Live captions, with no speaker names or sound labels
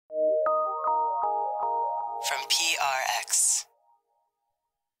from PRX.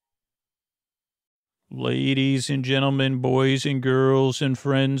 Ladies and gentlemen, boys and girls, and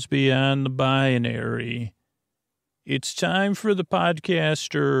friends beyond the binary, it's time for the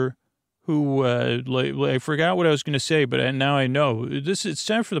podcaster who, I forgot what I was going to say, but now I know. It's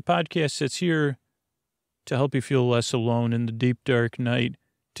time for the podcast that's here to help you feel less alone in the deep, dark night,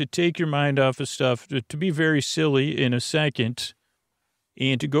 to take your mind off of stuff, to be very silly in a second,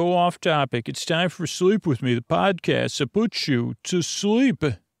 and to go off topic. It's time for Sleep With Me, the podcast that puts you to sleep.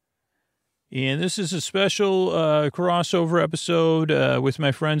 And this is a special crossover episode with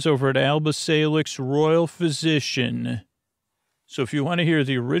my friends over at Alba, Salix, Royal Physician. So if you want to hear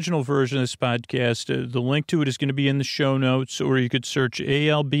the original version of this podcast, the link to it is going to be in the show notes, or you could search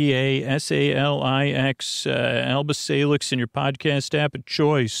ALBA-SALIX, Alba Salix in your podcast app of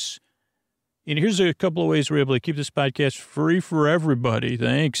choice. And here's a couple of ways we're able to keep this podcast free for everybody.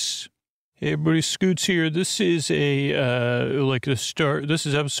 Thanks. Hey, everybody, Scoots here. This is this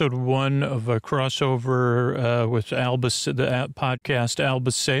is episode 1 of a crossover with Alba, the podcast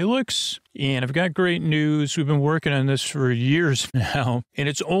Alba Salix. And I've got great news. We've been working on this for years now, and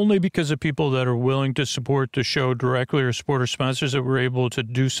it's only because of people that are willing to support the show directly or support our sponsors that we're able to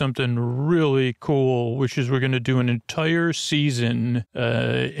do something really cool, which is we're going to do an entire season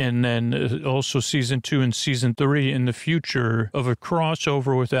and then also season 2 and season 3 in the future of a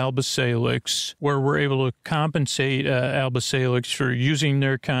crossover with Alba Salix, where we're able to compensate Alba Salix for using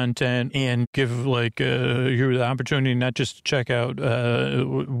their content and give you the opportunity not just to check out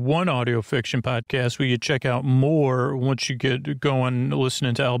one audio fiction podcast, where you check out more once you get going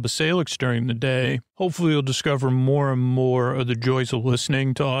listening to Alba Salix during the day. Hopefully you'll discover more and more of the joys of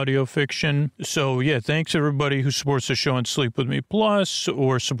listening to audio fiction. So yeah, thanks everybody who supports the show on Sleep With Me Plus,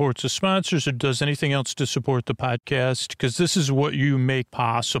 or supports the sponsors, or does anything else to support the podcast, because this is what you make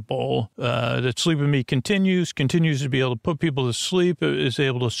possible. That Sleep With Me continues to be able to put people to sleep, is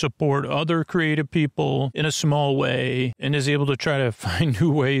able to support other creative people in a small way, and is able to try to find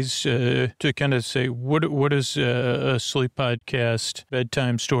new ways to kind of say, what is a sleep podcast,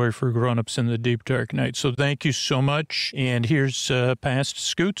 bedtime story for grown-ups in the deep, dark night. So thank you so much. And here's past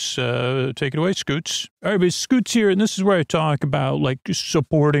Scoots. Take it away, Scoots. All right, but Scoots here, and this is where I talk about just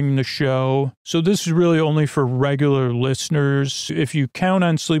supporting the show. So this is really only for regular listeners. If you count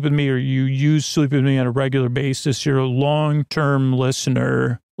on Sleep With Me, or you use Sleep With Me on a regular basis, you're a long-term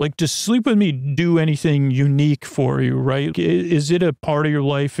listener. Does Sleep With Me do anything unique for you, right? Is it a part of your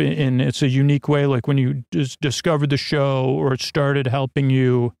life and it's a unique way? Like when you just discovered the show or it started helping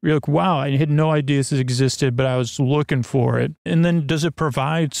you, you're like, wow, I had no idea this existed, but I was looking for it. And then does it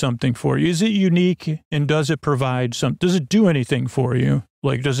provide something for you? Is it unique, and does it provide does it do anything for you?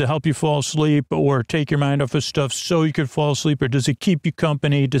 Does it help you fall asleep or take your mind off of stuff so you could fall asleep? Or does it keep you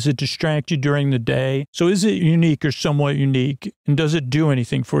company? Does it distract you during the day? So is it unique or somewhat unique? And does it do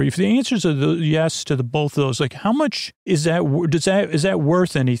anything for you? If the answers are yes to both of those, how much is that, is that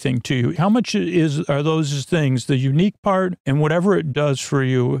worth anything to you? How much are those things, the unique part and whatever it does for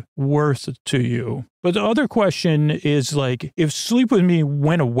you, worth to you? But the other question is, if Sleep With Me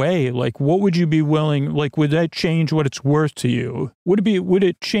went away, what would you be willing, would that change what it's worth to you? Would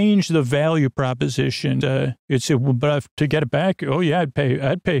it change the value proposition? But to get it back, oh yeah, I'd pay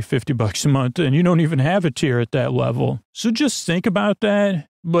 $50 a month, and you don't even have a tier at that level. So just think about that.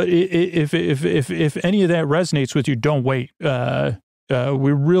 But if any of that resonates with you, don't wait.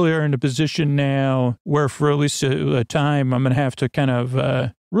 We really are in a position now where for at least a time, I'm going to have to kind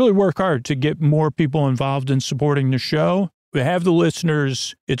of really work hard to get more people involved in supporting the show. We have the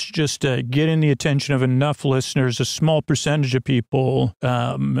listeners. It's just getting the attention of enough listeners, a small percentage of people,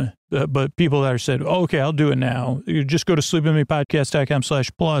 but people that are said, oh, okay, I'll do it now. You just go to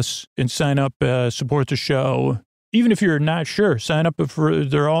sleepwithmepodcast.com/plus and sign up, support the show. Even if you're not sure, sign up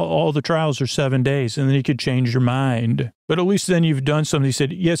for, all the trials are 7 days, and then you could change your mind. But at least then you've done something. You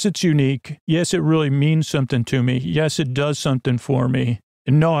said, yes, it's unique. Yes, it really means something to me. Yes, it does something for me.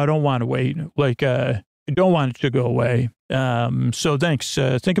 And no, I don't want to wait. I don't want it to go away. So thanks.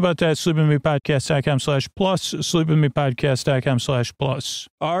 Think about that. sleepwithmepodcast.com/plus, sleepwithmepodcast.com/plus.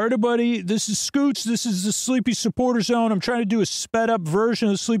 All right, everybody. This is Scoots. This is the Sleepy Supporter Zone. I'm trying to do a sped up version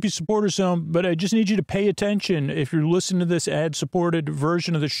of the Sleepy Supporter Zone, but I just need you to pay attention. If you're listening to this ad supported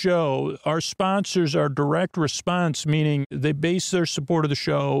version of the show, our sponsors are direct response, meaning they base their support of the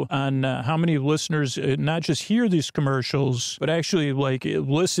show on how many listeners not just hear these commercials, but actually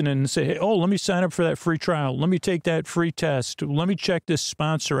listen and say, hey, oh, let me sign up for that free trial. Let me take that free test. Let me check this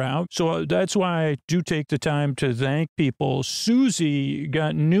sponsor out. So that's why I do take the time to thank people. Susie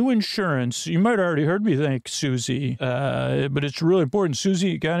got new insurance. You might have already heard me thank Susie, but it's really important.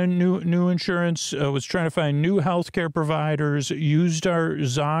 Susie got a new insurance, was trying to find new healthcare providers, used our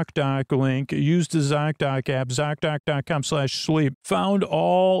ZocDoc link, used the ZocDoc app, ZocDoc.com/sleep, found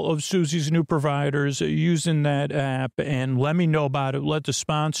all of Susie's new providers using that app, and let me know about it. Let the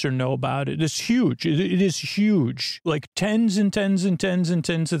sponsor know about it. It's huge. It is huge. Like tens and tens and tens and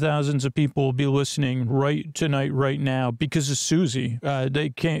tens of thousands of people will be listening right tonight, right now, because of Susie. They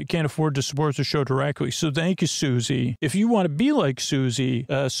can't afford to support the show directly. So thank you, Susie. If you want to be like Susie,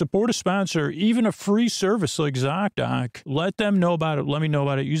 support a sponsor, even a free service like ZocDoc, let them know about it. Let me know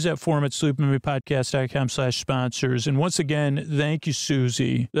about it. Use that form at sleepwithmepodcast.com/sponsors. And once again, thank you,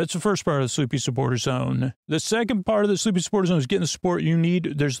 Susie. That's the first part of the Sleepy Supporter Zone. The second part of the Sleepy Supporter Zone is getting the support you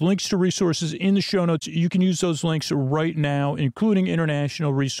need. There's links to resources in the show notes. You can use those links right now, including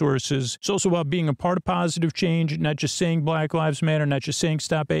international resources. It's also about being a part of positive change, not just saying Black Lives Matter, not just saying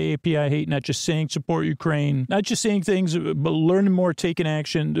stop AAPI hate, not just saying support Ukraine, not just saying things, but learning more, taking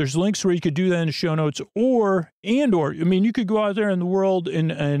action. There's links where you could do that in the show notes, or you could go out there in the world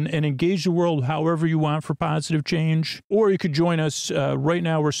and engage the world however you want for positive change. Or you could join us right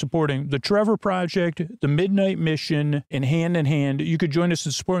now. We're supporting the Trevor Project, the Midnight Mission, and Hand in Hand. You could join us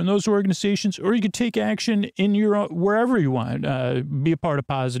in supporting those organizations, or you could take action in your wherever you want. Be a part of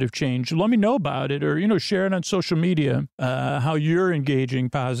positive change. Let me know about it, or share it on social media. How you're engaging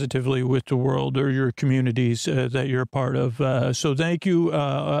positively with the world or your communities that you're a part of. So thank you,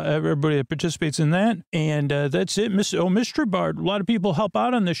 everybody that participates in that. And that's it. Mystery Bard. A lot of people help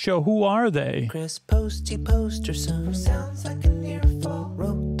out on this show. Who are they? Chris Posty Posterson sounds like an earful.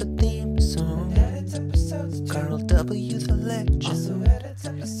 Wrote the theme song. Edits episodes too. Karl W. the Legend. Also edits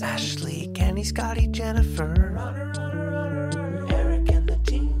episodes. Ashley, Kenny, Scotty, Jennifer. Runner. Eric and the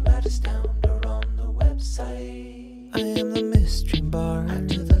team at Astound are on the website. I am the Mystery Bard. I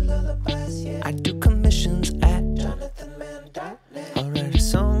do the lullabies, yeah. I do commissions at JonathanMann.net. I'll write a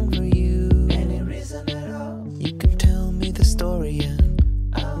song for you. Any reason at all. You can tell me the story and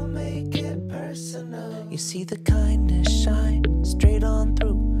I'll make it personal. You see the kindness shine straight on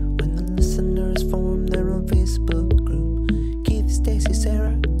through when the listeners form their own Facebook group. Keith, Stacy,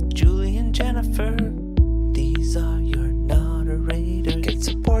 Sarah, Julie, and Jennifer. These are your moderators. Get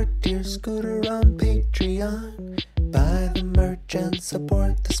support your scooter on Patreon. Buy the merch and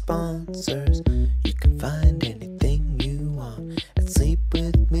support the sponsors. You can find anything you want at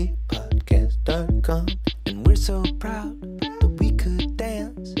sleepwithmepodcast.com. And we're so proud that we could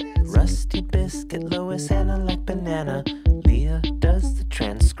dance. Rusty Biscuit, Lois, Hannah like banana. Leah does the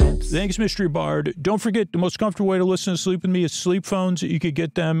transcripts. Thanks, Mystery Bard. Don't forget, the most comfortable way to listen to Sleep With Me is sleep phones. You could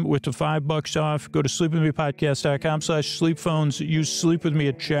get them with the $5 off. Go to sleepwithmepodcast.com/sleep-phones. Use Sleep With Me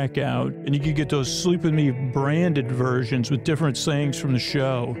at checkout, and you can get those Sleep With Me branded versions with different sayings from the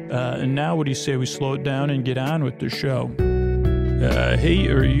show. And now what do you say we slow it down and get on with the show? Hey,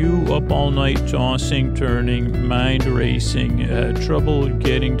 are you up all night tossing, turning, mind racing, trouble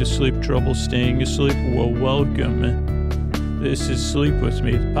getting to sleep, trouble staying asleep? Well, welcome. This is Sleep With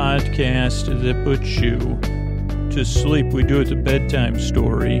Me, the podcast that puts you to sleep. We do it the bedtime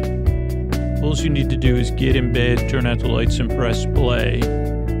story. All you need to do is get in bed, turn out the lights, and press play.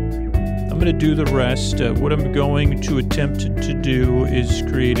 I'm going to do the rest. What I'm going to attempt to do is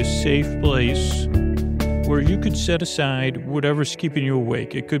create a safe place where you could set aside whatever's keeping you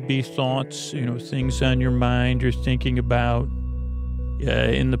awake. It could be thoughts, things on your mind you're thinking about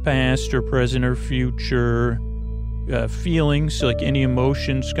in the past or present or future. Feelings, like any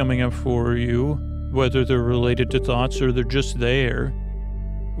emotions coming up for you, whether they're related to thoughts or they're just there,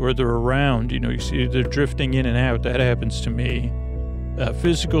 or they're around, you see they're drifting in and out. That happens to me.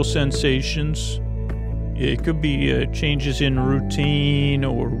 Physical sensations. It could be changes in routine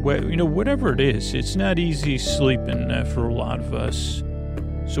or, whatever it is. It's not easy sleeping for a lot of us.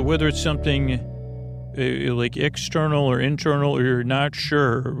 So whether it's something like external or internal, or you're not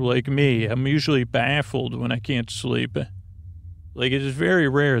sure, like me, I'm usually baffled when I can't sleep. Like, it is very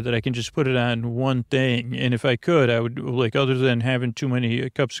rare that I can just put it on one thing. And if I could, I would, other than having too many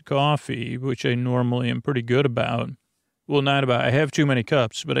cups of coffee, which I normally am pretty good about. Well, not about, I have too many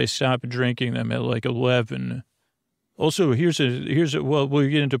cups, but I stop drinking them at 11. Also, here's a, well, we'll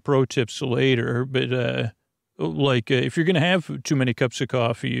get into pro tips later, but if you're going to have too many cups of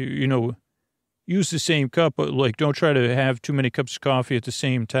coffee, use the same cup, but don't try to have too many cups of coffee at the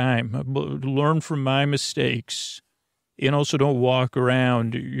same time. Learn from my mistakes. And also don't walk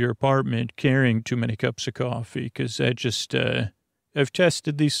around your apartment carrying too many cups of coffee, because that just, I've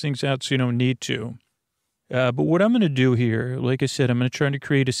tested these things out so you don't need to. But what I'm going to do here, like I said, I'm going to try to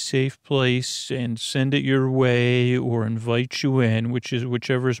create a safe place and send it your way or invite you in,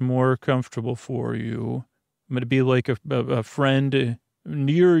 whichever is more comfortable for you. I'm going to be like a friend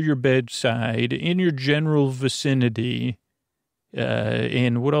near your bedside, in your general vicinity.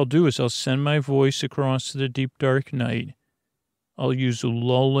 And what I'll do is I'll send my voice across the deep, dark night. I'll use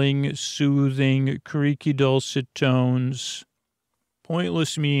lulling, soothing, creaky, dulcet tones,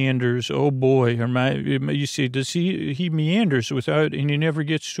 pointless meanders. Oh boy, you say, does he meanders without, and he never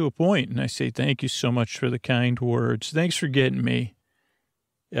gets to a point. And I say, thank you so much for the kind words. Thanks for getting me.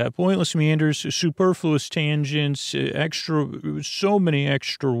 Pointless meanders, superfluous tangents, so many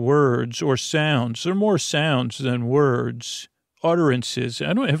extra words or sounds. There are more sounds than words. Utterances.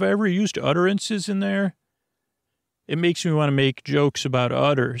 Have I ever used utterances in there? It makes me want to make jokes about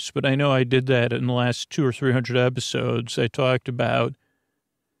utters, but I know I did that in the last 200 or 300 episodes. I talked about,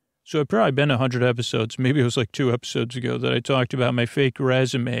 so I've probably been 100 episodes. Maybe it was like 2 episodes ago that I talked about my fake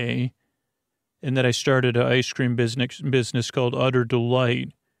resume and that I started an ice cream business called Utter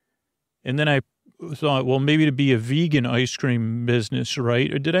Delight. And then I thought, well, maybe to be a vegan ice cream business,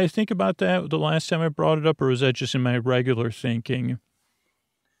 right? Or did I think about that the last time I brought it up, or was that just in my regular thinking?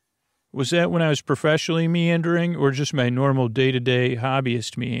 Was that when I was professionally meandering or just my normal day-to-day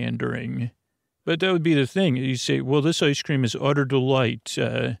hobbyist meandering? But that would be the thing. You say, well, this ice cream is Utter Delight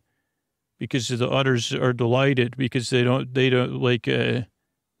because the utters are delighted because they don't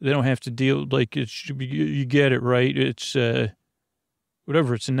have to deal, like, you get it, right? It's,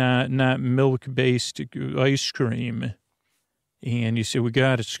 whatever, it's not milk-based ice cream. And you say, we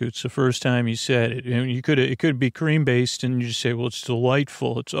got it, Scoots, the first time you said it. And it could be cream-based, and you just say, well, it's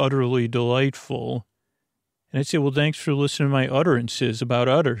delightful. It's utterly delightful. And I'd say, well, thanks for listening to my utterances about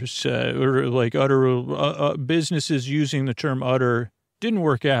utters, or like businesses using the term utter. Didn't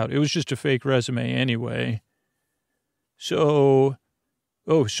work out. It was just a fake resume anyway. So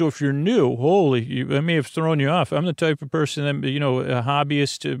if you're new, I may have thrown you off. I'm the type of person that, a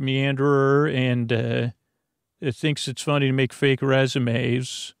hobbyist, meanderer, and it thinks it's funny to make fake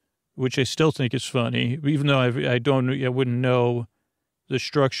resumes, which I still think is funny, even though I wouldn't know the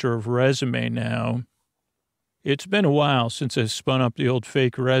structure of resume now. It's been a while since I spun up the old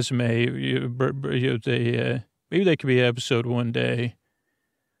fake resume. Maybe that could be an episode one day.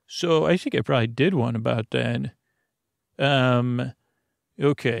 So I think I probably did one about that.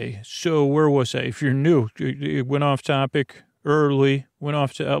 Okay, so where was I? If you're new, it went off topic early.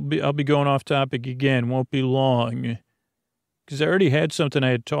 I'll be going off topic again. Won't be long, because I already had something I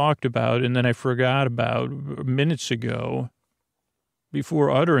had talked about, and then I forgot about minutes ago.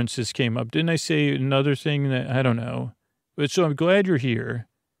 Before utterances came up, didn't I say another thing that I don't know? But so I'm glad you're here.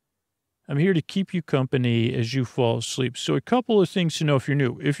 I'm here to keep you company as you fall asleep. So a couple of things to know if you're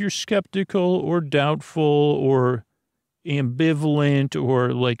new. If you're skeptical or doubtful or ambivalent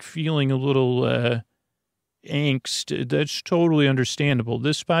or like feeling a little angst, that's totally understandable.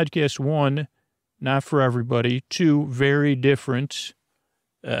 This podcast, 1, not for everybody. 2, very different.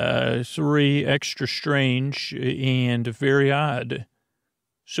 3, extra strange and very odd.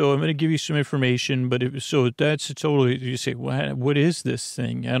 So I'm going to give you some information, but that's totally, you say, what is this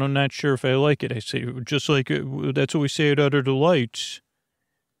thing? I'm not sure if I like it. I say, just like, that's what we say at Utter Delight.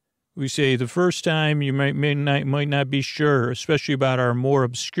 We say the first time you might not be sure, especially about our more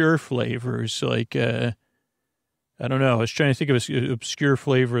obscure flavors. Like, I don't know. I was trying to think of an obscure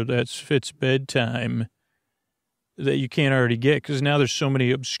flavor that fits bedtime that you can't already get, because now there's so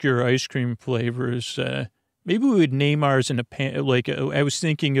many obscure ice cream flavors. Maybe we would name ours in I was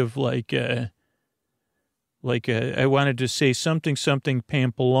thinking of I wanted to say something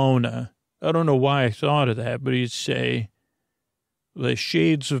Pamplona. I don't know why I thought of that, but you'd say the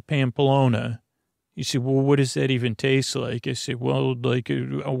shades of Pamplona. You say, well, what does that even taste like? I say, well, like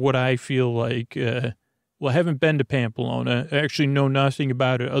what I feel like. Well, I haven't been to Pamplona. I actually know nothing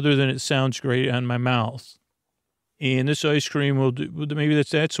about it other than it sounds great on my mouth. And this ice cream will do, maybe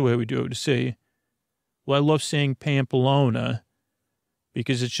that's the way we do it, to say, well, I love saying Pamplona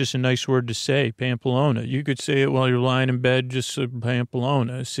because it's just a nice word to say, Pamplona. You could say it while you're lying in bed, just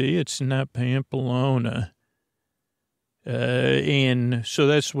Pamplona. See, it's not Pamplona. And so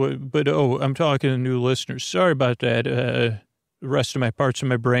that's what, but I'm talking to new listeners. Sorry about that. The rest of my parts of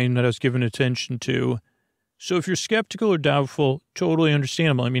my brain that I was giving attention to. So if you're skeptical or doubtful, totally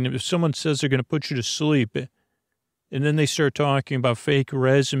understandable. I mean, if someone says they're going to put you to sleep and then they start talking about fake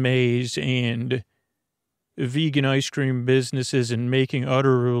resumes and vegan ice cream businesses and making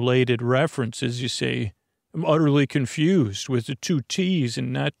utter related references, you say, I'm utterly confused with the 2 T's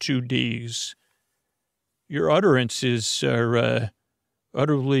and not 2 D's. Your utterances are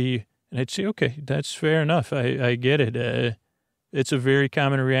utterly And I'd say, okay, that's fair enough. I get it. It's a very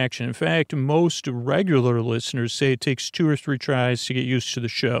common reaction. In fact, most regular listeners say it takes 2 or 3 tries to get used to the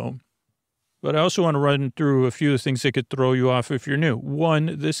show. But I also want to run through a few of the things that could throw you off if you're new.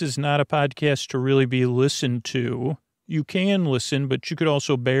 1, this is not a podcast to really be listened to. You can listen, but you could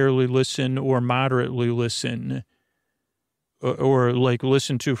also barely listen or moderately listen or like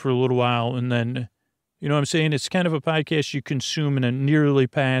listen to for a little while and then, you know what I'm saying? It's kind of a podcast you consume in a nearly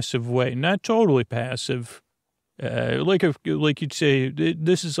passive way, not totally passive. Like you'd say,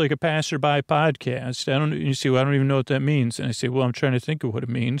 this is like a passerby podcast. You say, well, I don't even know what that means. And I say, well, I'm trying to think of what it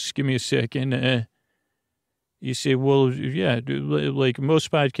means. Give me a second. You say, well, yeah, like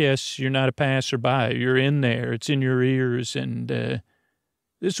most podcasts, you're not a passerby. You're in there. It's in your ears. And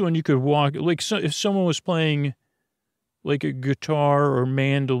this one you could walk, like if someone was playing like a guitar or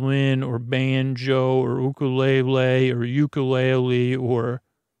mandolin or banjo or ukulele or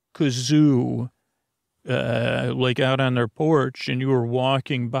kazoo, like out on their porch and you were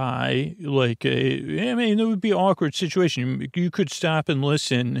walking by, it would be an awkward situation. You could stop and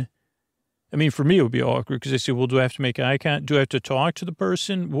listen. I mean, for me, it would be awkward because I say, well, do I have to make eye contact? Do I have to talk to the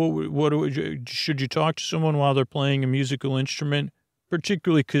person? Should you talk to someone while they're playing a musical instrument?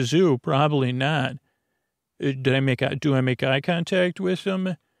 Particularly kazoo? Probably not. Do I make eye contact with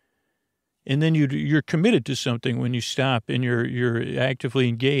them? And then you're committed to something when you stop and you're actively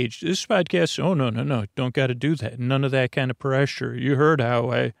engaged. This podcast, oh, no, don't got to do that. None of that kind of pressure. You heard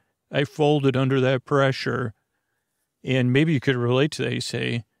how I folded under that pressure. And maybe you could relate to that. You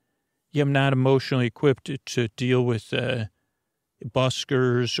say, yeah, I'm not emotionally equipped to deal with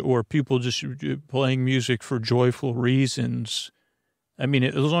buskers or people just playing music for joyful reasons. I mean,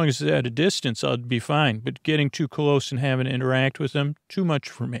 as long as it's at a distance, I'd be fine. But getting too close and having to interact with them, too much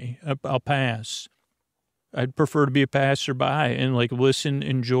for me. I'll pass. I'd prefer to be a passerby and like listen,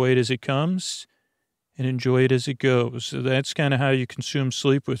 enjoy it as it comes, and enjoy it as it goes. So that's kind of how you consume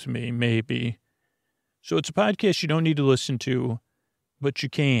sleep with me, maybe. So it's a podcast you don't need to listen to, but you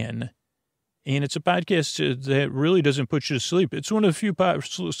can. And it's a podcast that really doesn't put you to sleep. It's one of the few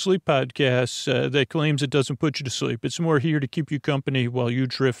sleep podcasts that claims it doesn't put you to sleep. It's more here to keep you company while you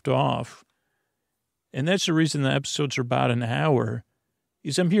drift off. And that's the reason the episodes are about an hour,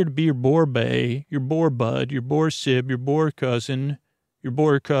 is I'm here to be your bore bae, your bore bud, your bore sib, your bore cousin, your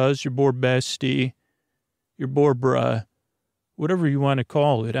bore cuz, your bore bestie, your bore bruh, whatever you want to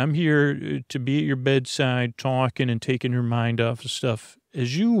call it. I'm here to be at your bedside talking and taking your mind off of stuff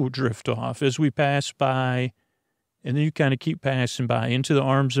as you drift off, as we pass by, and then you kind of keep passing by into the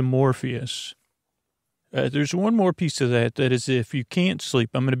arms of Morpheus. There's one more piece of that is if you can't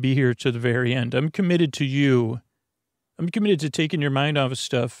sleep, I'm going to be here to the very end. I'm committed to you. I'm committed to taking your mind off of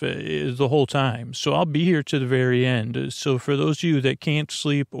stuff the whole time. So I'll be here to the very end. So for those of you that can't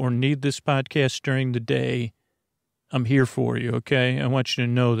sleep or need this podcast during the day, I'm here for you, okay? I want you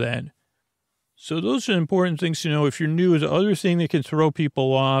to know that. So those are important things to know. If you're new, the other thing that can throw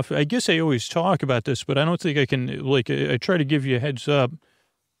people off, I guess I always talk about this, but I don't think I can, I try to give you a heads up.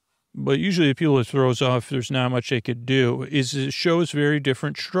 But usually the people it throws off, there's not much they could do, is the show is very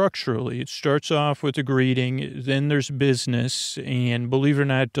different structurally. It starts off with a greeting, then there's business, and believe it or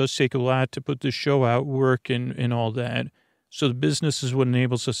not, it does take a lot to put the show out, work and all that. So the business is what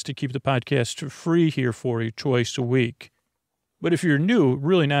enables us to keep the podcast free here for you twice a week. But if you're new,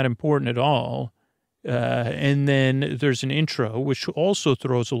 really not important at all. And then there's an intro, which also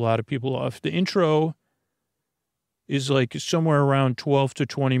throws a lot of people off. The intro is like somewhere around 12 to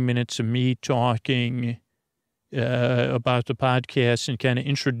 20 minutes of me talking about the podcast and kind of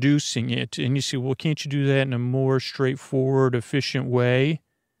introducing it. And you say, well, can't you do that in a more straightforward, efficient way?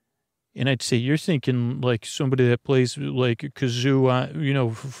 And I'd say, you're thinking like somebody that plays like a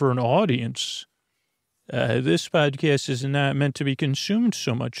kazoo, for an audience. This podcast is not meant to be consumed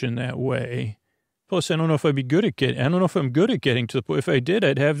so much in that way. Plus, I don't know if I'm good at getting to the point. If I did,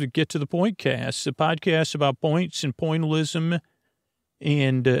 I'd have to get to the point cast, a podcast about points and pointillism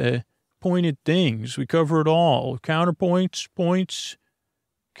and pointed things. We cover it all. Counterpoints, points,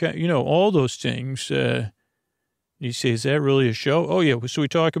 all those things. You say, is that really a show? Oh, yeah. So we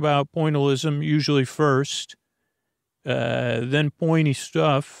talk about pointillism usually first, then pointy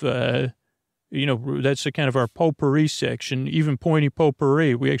stuff. That's a kind of our potpourri section, even pointy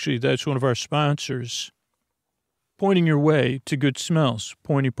potpourri. That's one of our sponsors. Pointing your way to good smells,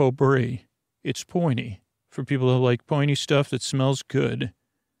 pointy potpourri. It's pointy for people who like pointy stuff that smells good.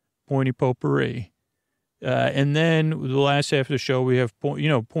 Pointy potpourri. And then the last half of the show, we have,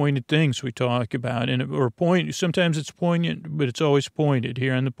 pointed things we talk about. Sometimes it's poignant, but it's always pointed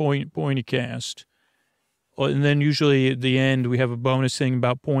here on the pointy cast. And then usually at the end, we have a bonus thing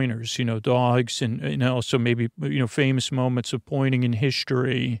about pointers, dogs and also maybe, famous moments of pointing in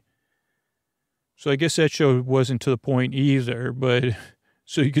history. So I guess that show wasn't to the point either, but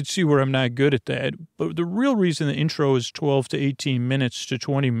so you could see where I'm not good at that. But the real reason the intro is 12 to 18 minutes to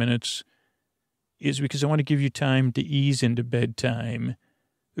 20 minutes is because I want to give you time to ease into bedtime.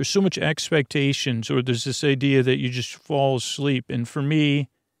 There's so much expectations, or there's this idea that you just fall asleep. And for me,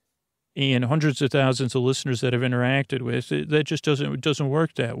 and hundreds of thousands of listeners that I've interacted with, that just doesn't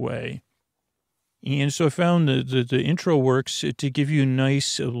work that way. And so I found the intro works to give you a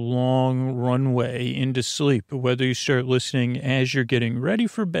nice long runway into sleep, whether you start listening as you're getting ready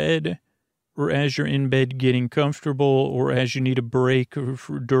for bed, or as you're in bed getting comfortable, or as you need a break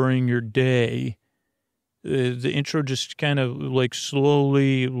during your day. The intro just kind of like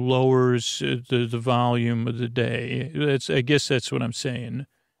slowly lowers the volume of the day. I guess that's what I'm saying.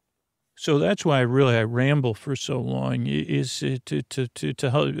 So that's why I ramble for so long, is to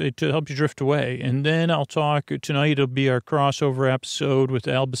help you drift away. And then I'll talk tonight. It'll be our crossover episode with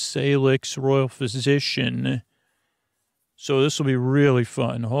Alba Salix, Royal Physician. So this will be really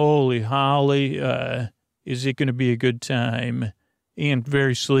fun. Holy holly, is it going to be a good time and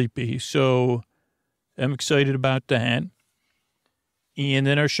very sleepy. So I'm excited about that. And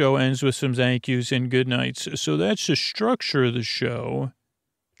then our show ends with some thank yous and good nights. So that's the structure of the show.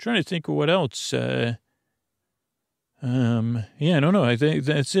 Trying to think of what else. I don't know. I think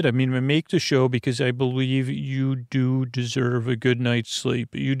that's it. I mean, I make the show because I believe you do deserve a good night's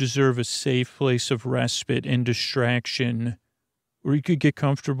sleep. You deserve a safe place of respite and distraction where you could get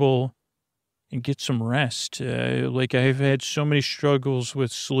comfortable and get some rest. Like I've had so many struggles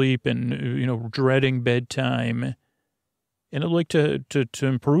with sleep and, dreading bedtime. And I'd like to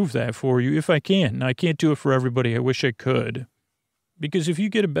improve that for you if I can. Now, I can't do it for everybody. I wish I could. Because if you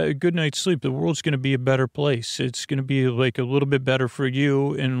get a good night's sleep, the world's going to be a better place. It's going to be like a little bit better for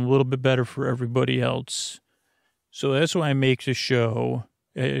you and a little bit better for everybody else. So that's why I make the show,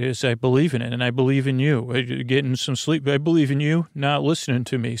 is I believe in it, and I believe in you. Getting some sleep. I believe in you not listening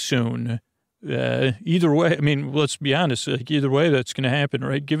to me soon. Either way, I mean, let's be honest. Like either way, that's going to happen,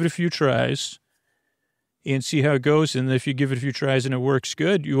 right? Give it a few tries and see how it goes. And if you give it a few tries and it works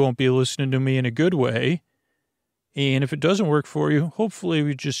good, you won't be listening to me in a good way. And if it doesn't work for you,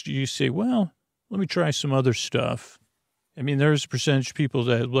 hopefully you say, well, let me try some other stuff. I mean, there's a percentage of people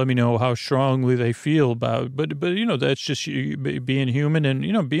that let me know how strongly they feel about, but that's just you being human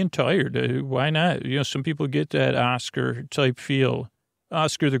and, being tired. Why not? Some people get that Oscar type feel.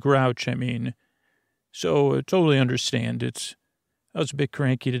 Oscar the Grouch, I mean. So I totally understand. I was a bit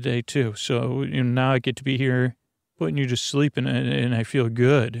cranky today too. So, now I get to be here putting you to sleep and I feel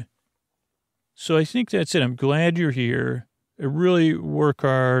good. So I think that's it. I'm glad you're here. I really work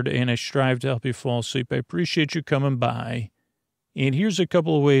hard and I strive to help you fall asleep. I appreciate you coming by. And here's a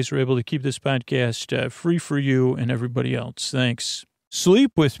couple of ways we're able to keep this podcast free for you and everybody else. Thanks.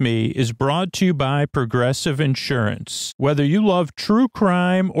 Sleep With Me is brought to you by Progressive Insurance. Whether you love true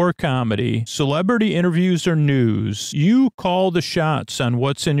crime or comedy, celebrity interviews or news, you call the shots on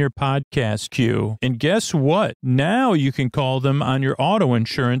what's in your podcast queue. And guess what? Now you can call them on your auto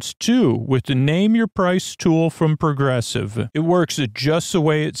insurance too with the Name Your Price tool from Progressive. It works just the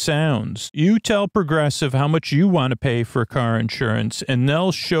way it sounds. You tell Progressive how much you want to pay for car insurance, and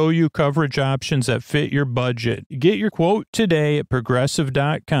they'll show you coverage options that fit your budget. Get your quote today at Progressive.com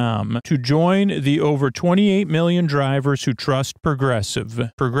to join the over 28 million drivers who trust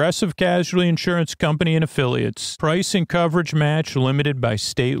Progressive. Progressive Casualty Insurance Company and Affiliates. Price and coverage match limited by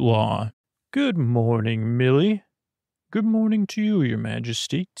state law. Good morning, Millie. Good morning to you, Your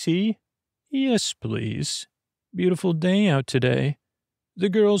Majesty. Tea? Yes, please. Beautiful day out today. The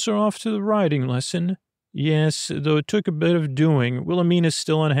girls are off to the riding lesson. Yes, though it took a bit of doing. Wilhelmina's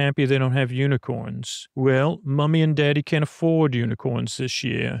still unhappy they don't have unicorns. Well, Mummy and Daddy can't afford unicorns this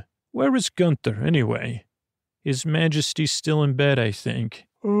year. Where is Gunther, anyway? His Majesty's still in bed, I think.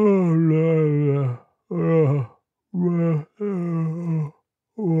 No,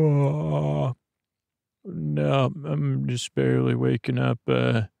 I'm just barely waking up.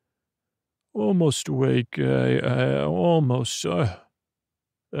 Almost awake. Almost...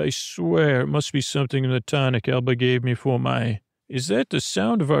 I swear, it must be something in the tonic Alba gave me for my... Is that the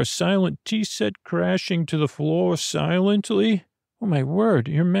sound of our silent tea set crashing to the floor silently? Oh, my word,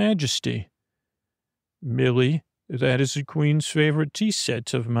 Your Majesty. Millie, that is the Queen's favorite tea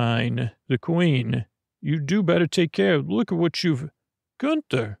set of mine. The Queen. You do better take care. Look at what you've...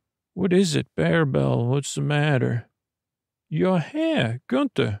 Gunther, what is it, Bearbell? What's the matter? Your hair,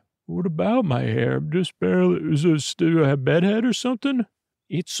 Gunther. What about my hair? I'm just barely... Do I have bedhead or something?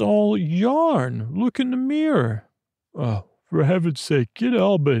 It's all yarn. Look in the mirror. Oh, for heaven's sake, get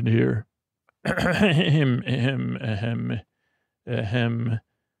Alba in here. Ahem, ahem, ahem, ahem,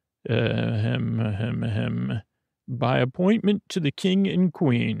 ahem, ahem, ahem. By appointment to the king and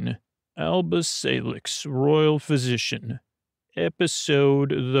queen, Alba Salix, royal physician. Episode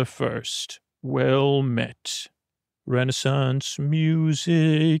the first. Well met. Renaissance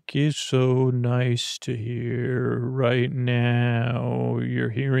music is so nice to hear right now. You're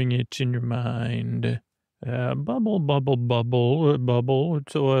hearing it in your mind. Bubble, bubble, bubble, bubble.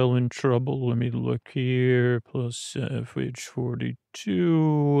 It's oil in trouble. Let me look here. Plus page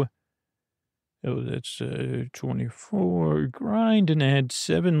 42. Oh, that's 24. Grind and add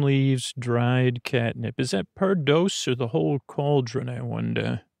 7 leaves dried catnip. Is that per dose or the whole cauldron, I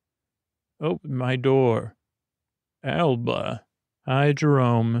wonder? Oh, my door. Alba. Hi,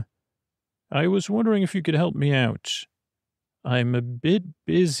 Jerome. I was wondering if you could help me out. I'm a bit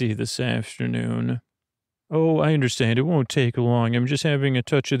busy this afternoon. Oh, I understand. It won't take long. I'm just having a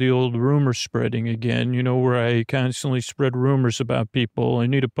touch of the old rumor spreading again, you know, where I constantly spread rumors about people. I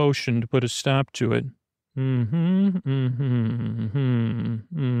need a potion to put a stop to it.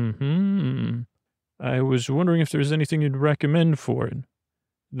 I was wondering if there's anything you'd recommend for it.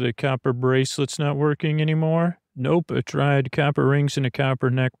 The copper bracelet's not working anymore? Nope, I tried copper rings and a copper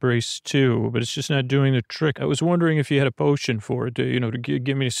neck brace too, but it's just not doing the trick. I was wondering if you had a potion for it, to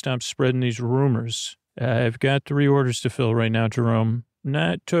get me to stop spreading these rumors. I've got 3 orders to fill right now, Jerome.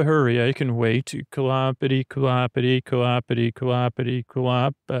 Not to hurry, I can wait. Cloppity, cloppity, cloppity, cloppity,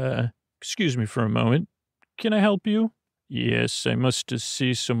 clop. Excuse me for a moment. Can I help you? Yes, I must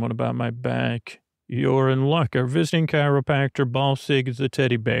see someone about my back. You're in luck. Our visiting chiropractor, Balthig the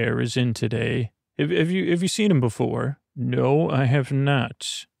teddy bear, is in today. Have you seen him before? No, I have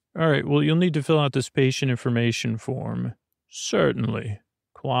not. All right, well, you'll need to fill out this patient information form. Certainly.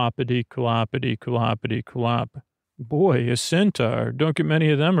 Cloppity, cloppity, cloppity, clop. Boy, a centaur. Don't get many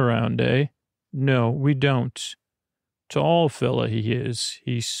of them around, eh? No, we don't. Tall fella he is.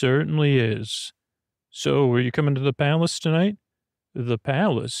 He certainly is. So, are you coming to the palace tonight? The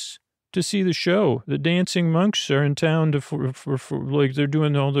palace? To see the show. The dancing monks are in town for they're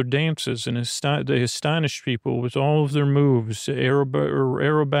doing all their dances, and they astonish people with all of their moves.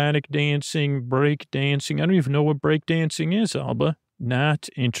 Aerobatic dancing, break dancing. I don't even know what break dancing is, Alba. Not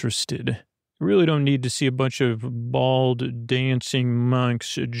interested. Really don't need to see a bunch of bald dancing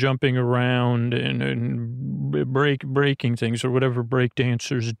monks jumping around and breaking things or whatever break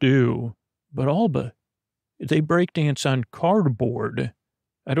dancers do. But Alba, they break dance on cardboard.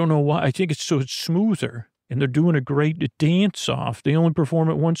 I don't know why. I think it's so it's smoother. And they're doing a great dance-off. They only perform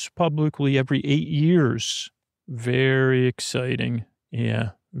it once publicly every 8 years. Very exciting.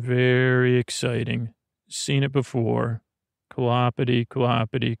 Yeah, very exciting. Seen it before. Cloppity,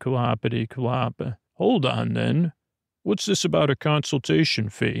 cloppity, cloppity, clop. Hold on, then. What's this about a consultation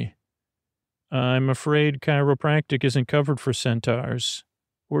fee? I'm afraid chiropractic isn't covered for centaurs.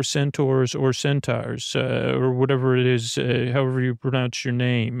 Or centaurs, or centaurs, or whatever it is, however you pronounce your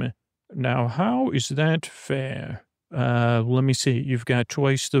name. Now, how is that fair? Let me see. You've got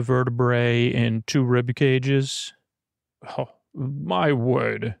twice the vertebrae and 2 rib cages. Oh, my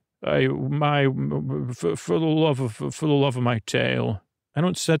word. For the love of my tail. I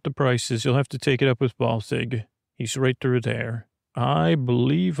don't set the prices. You'll have to take it up with Balthig. He's right through there. I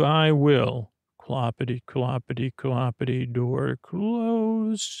believe I will. Cloppity, cloppity, cloppity, door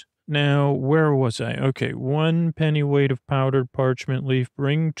closed. Now, where was I? Okay, 1 pennyweight of powdered parchment leaf,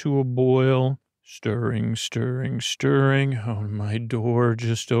 bring to a boil. Stirring, stirring, stirring. Oh, my door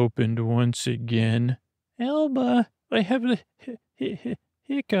just opened once again. Alba, I have the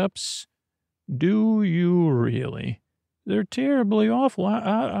hiccups. Do you really? They're terribly awful.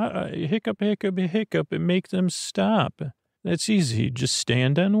 Hiccup, hiccup, hiccup, and make them stop. That's easy. Just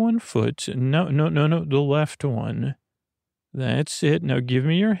stand on 1 foot. No, the left one. That's it. Now give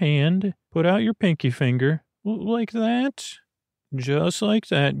me your hand. Put out your pinky finger. Like that. Just like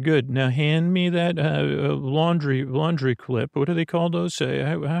that. Good. Now hand me that laundry clip. What do they call those?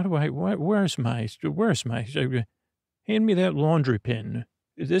 Where's my, hand me that laundry pin.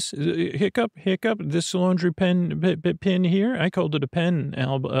 This hiccup, this laundry pin here. I called it a pen,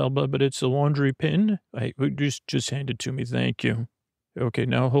 Alba, but it's a laundry pin. Just hand it to me. Thank you. Okay,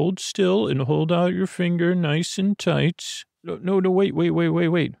 now hold still and hold out your finger nice and tight. No, wait.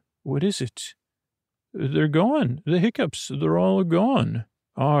 What is it? They're gone. The hiccups, they're all gone.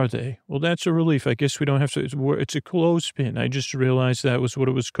 Are they? Well, that's a relief. I guess we don't have to. It's a clothespin. I just realized that was what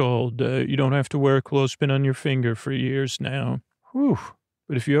it was called. You don't have to wear a clothespin on your finger for years now. Whew.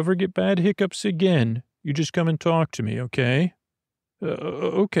 But if you ever get bad hiccups again, you just come and talk to me, okay?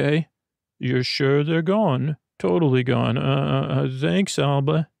 Okay. You're sure they're gone? Totally gone. Thanks,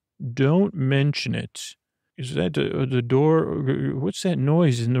 Alba. Don't mention it. Is that the door? What's that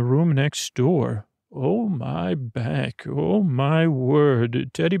noise in the room next door? Oh, my back. Oh, my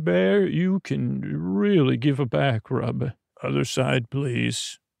word. Teddy bear, you can really give a back rub. Other side,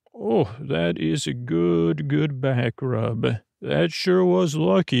 please. Oh, that is a good back rub. That sure was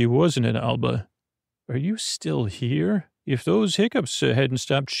lucky, wasn't it, Alba? Are you still here? If those hiccups hadn't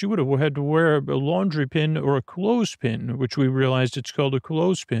stopped, she would have had to wear a laundry pin or a clothespin, which we realized it's called a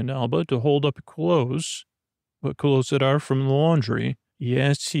clothespin, Alba, to hold up clothes. But clothes that are from the laundry.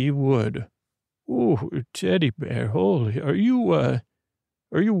 Yes, he would. Ooh, teddy bear, holy, are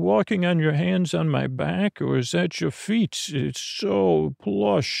you walking on your hands on my back, or is that your feet? It's so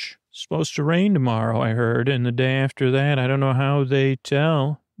plush. It's supposed to rain tomorrow, I heard, and the day after that, I don't know how they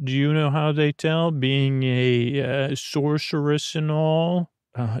tell. Do you know how they tell, being a sorceress and all?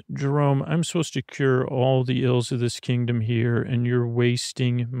 Jerome, I'm supposed to cure all the ills of this kingdom here, and you're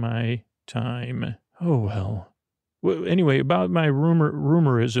wasting my time. Oh, well. Anyway, about my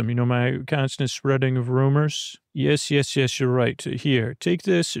rumorism, my constant spreading of rumors. Yes, you're right. Here, take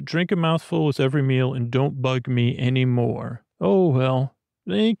this, drink a mouthful with every meal, and don't bug me anymore. Oh, well.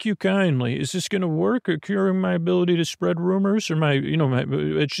 Thank you kindly. Is this going to work, or curing my ability to spread rumors, or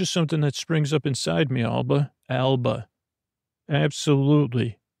it's just something that springs up inside me, Alba.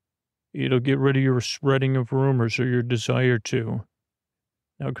 Absolutely. It'll get rid of your spreading of rumors or your desire to.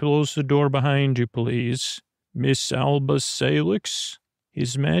 Now close the door behind you, please. Miss Alba Salix,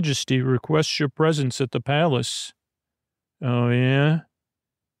 His Majesty requests your presence at the palace. Oh, yeah?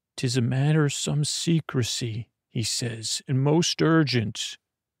 'Tis a matter of some secrecy, he says, and most urgent.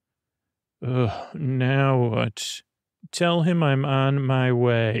 Now what? Tell him I'm on my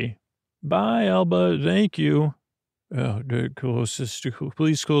way. Bye, Alba, thank you. Oh,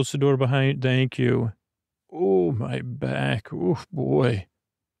 please close the door behind, thank you. Oh, my back, oh, boy.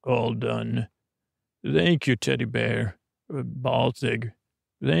 All done. Thank you, teddy bear. Balthig.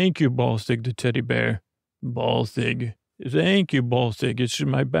 Thank you, Balthig, the teddy bear. Balthig. Thank you, Balthig.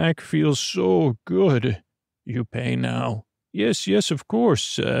 My back feels so good. You pay now. Yes, of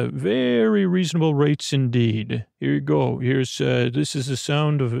course. Very reasonable rates indeed. Here you go. This is the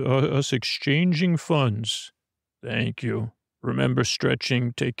sound of us exchanging funds. Thank you. Remember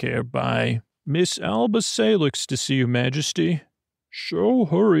stretching. Take care. Bye. Miss Alba Salix to see you, Majesty. Show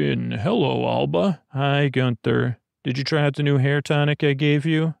her in. Hello, Alba. Hi, Gunther. Did you try out the new hair tonic I gave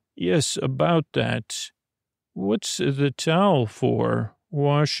you? Yes, about that. What's the towel for?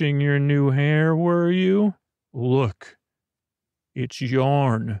 Washing your new hair, were you? Look. It's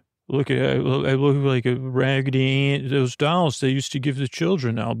yarn. Look, I look like a Raggedy Ann. Those dolls they used to give the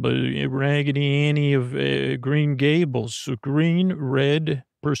children, Alba. Raggedy Annie of Green Gables. So green, red,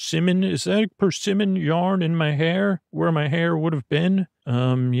 persimmon. Is that persimmon yarn in my hair? Where my hair would have been?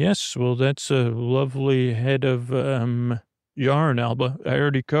 Yes. Well, that's a lovely head of, yarn, Alba. I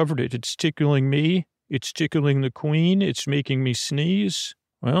already covered it. It's tickling me. It's tickling the queen. It's making me sneeze.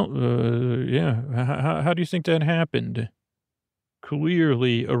 Well, yeah. How do you think that happened?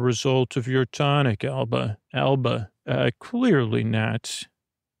 Clearly a result of your tonic, Alba. Clearly not.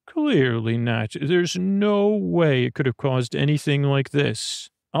 Clearly not. There's no way it could have caused anything like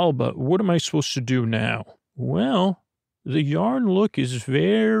this. Alba, what am I supposed to do now? Well, the yarn look is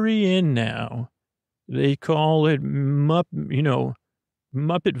very in now. They call it Muppet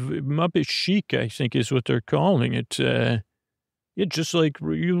chic, I think is what they're calling it. It's just like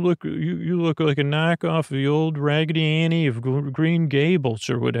you look like a knockoff of the old Raggedy Annie of Green Gables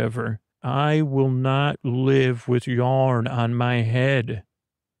or whatever. I will not live with yarn on my head.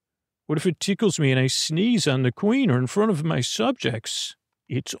 What if it tickles me and I sneeze on the queen or in front of my subjects?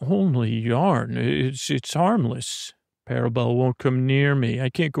 It's only yarn. It's harmless. Parabel won't come near me. I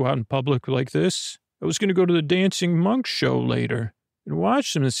can't go out in public like this. I was going to go to the Dancing Monk show later and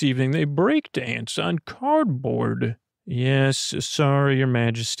watch them this evening. They break dance on cardboard. Yes, sorry, Your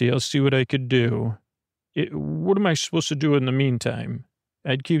Majesty. I'll see what I could do. What am I supposed to do in the meantime?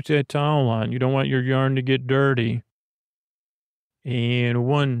 I'd keep that towel on. You don't want your yarn to get dirty. And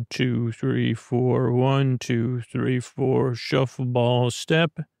 1, 2, 3, 4. 1, 2, 3, 4. Shuffle ball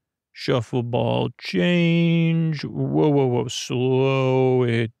step. Shuffle ball change. Whoa. Slow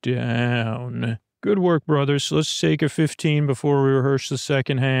it down. Good work, brothers. Let's take a 15 before we rehearse the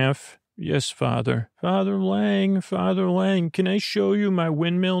second half. Yes, Father. Father Lang, can I show you my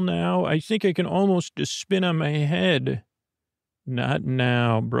windmill now? I think I can almost spin on my head. Not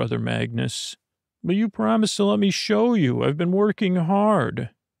now, Brother Magnus. But you promised to let me show you. I've been working hard.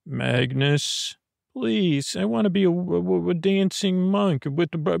 Magnus, Please, I want to be a dancing monk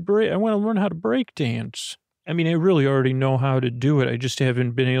with the I want to learn how to break dance. I mean, I really already know how to do it. I just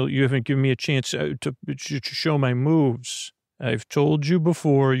haven't been able, you haven't given me a chance to show my moves. I've told you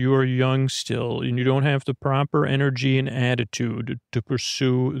before, you are young still, and you don't have the proper energy and attitude to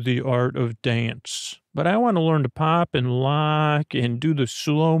pursue the art of dance. But I want to learn to pop and lock and do the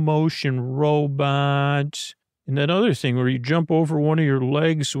slow motion robot. And that other thing where you jump over one of your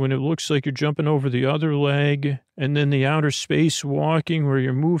legs when it looks like you're jumping over the other leg. And then the outer space walking where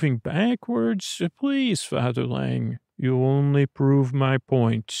you're moving backwards. Please, Father Lang, you only prove my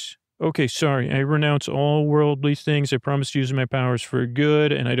point. Okay, sorry, I renounce all worldly things. I promise to use my powers for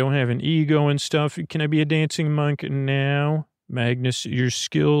good, and I don't have an ego and stuff. Can I be a dancing monk now? Magnus, your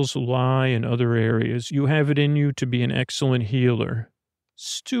skills lie in other areas. You have it in you to be an excellent healer.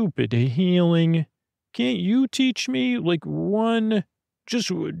 Stupid healing. Can't you teach me, like, one...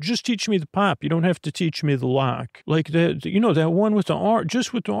 Just teach me the pop. You don't have to teach me the lock. Like that, that one with the arm,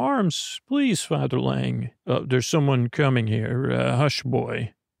 just with the arms. Please, Father Lang. There's someone coming here. Hush,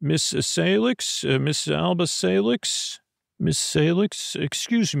 boy. Miss Salix? Miss Alba Salix? Miss Salix?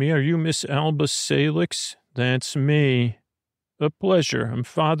 Excuse me, are you Miss Alba Salix? That's me. A pleasure. I'm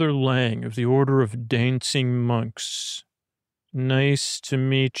Father Lang of the Order of Dancing Monks. Nice to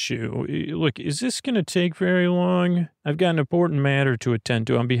meet you. Look, is this going to take very long? I've got an important matter to attend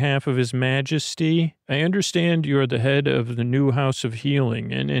to on behalf of His Majesty. I understand you are the head of the new House of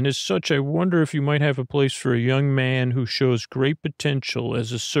Healing, and as such, I wonder if you might have a place for a young man who shows great potential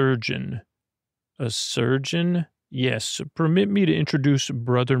as a surgeon. A surgeon? Yes, permit me to introduce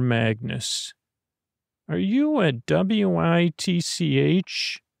Brother Magnus. Are you a WITCH?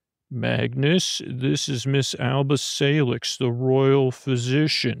 Magnus, this is Miss Alba Salix, the royal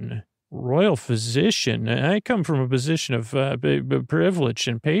physician. Royal physician? I come from a position of privilege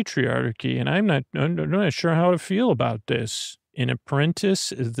and patriarchy, and I'm not sure how to feel about this. An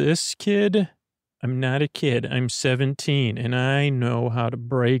apprentice? This kid? I'm not a kid. I'm 17, and I know how to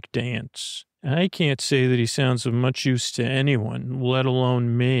break dance. I can't say that he sounds of much use to anyone, let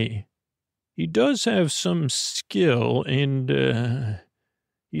alone me. He does have some skill, and,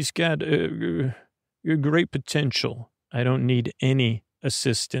 he's got a great potential. I don't need any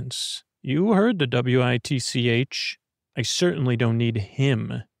assistance. You heard the WITCH. I certainly don't need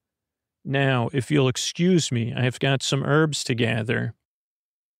him. Now, if you'll excuse me, I've got some herbs to gather.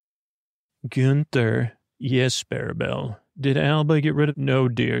 Gunther. Yes, Barabelle. Did Alba get rid of... No,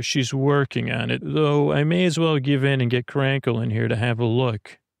 dear, she's working on it, though I may as well give in and get Crankle in here to have a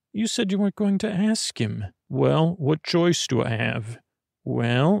look. You said you weren't going to ask him. Well, what choice do I have?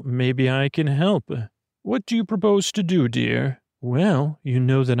 Well, maybe I can help. What do you propose to do, dear? Well, you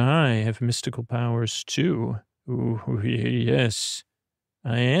know that I have mystical powers, too. Ooh, yes.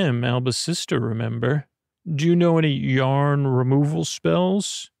 I am Alba's sister, remember? Do you know any yarn removal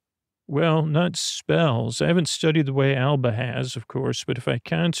spells? Well, not spells. I haven't studied the way Alba has, of course, but if I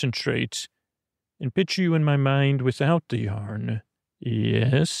concentrate and picture you in my mind without the yarn.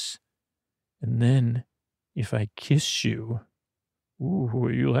 Yes. And then, if I kiss you... Ooh,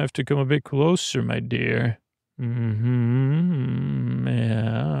 you'll have to come a bit closer, my dear. Mm-hmm.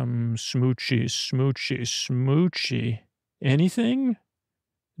 Yeah, smoochy, smoochy, smoochy. Anything?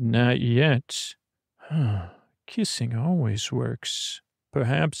 Not yet. Kissing always works.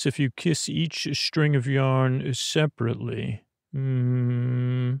 Perhaps if you kiss each string of yarn separately.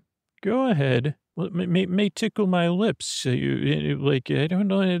 Go ahead. Well, it may tickle my lips. I don't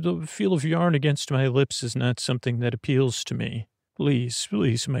know, the feel of yarn against my lips is not something that appeals to me. Please,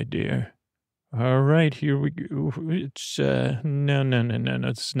 please, my dear. All right, here we go. It's, no,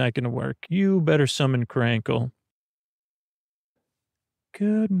 it's not going to work. You better summon Crankle.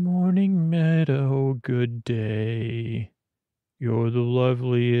 Good morning, meadow, good day. You're the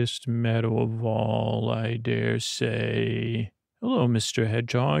loveliest meadow of all, I dare say. Hello, Mr.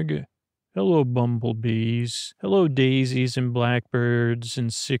 Hedgehog. Hello, bumblebees. Hello, daisies and blackbirds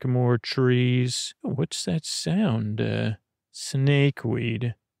and sycamore trees. Oh, what's that sound?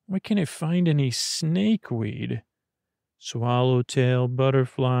 Snakeweed. Why can't I find any snakeweed? Swallowtail,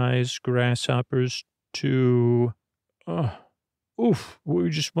 butterflies, grasshoppers, too. Oh, oof, we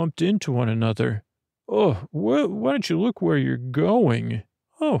just bumped into one another. Oh, why don't you look where you're going?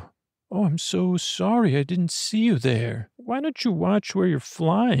 Oh, I'm so sorry. I didn't see you there. Why don't you watch where you're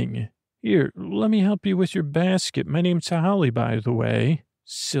flying? Here, let me help you with your basket. My name's Holly, by the way.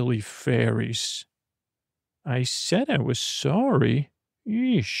 Silly fairies. I said I was sorry.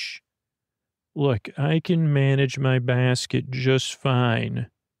 Yeesh. Look, I can manage my basket just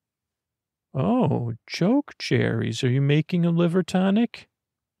fine. Oh, choke cherries. Are you making a liver tonic?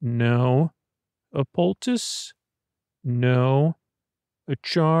 No. A poultice? No. A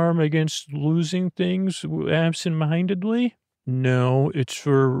charm against losing things absent-mindedly? No, it's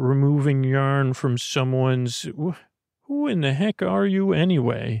for removing yarn from someone's... Who in the heck are you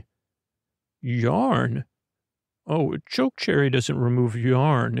anyway? Yarn? Oh, choke cherry doesn't remove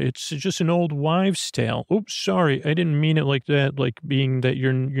yarn. It's just an old wives' tale. Oops, sorry. I didn't mean it like that, like being that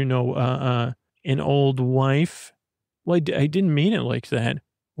you're, an old wife. Well, I didn't mean it like that.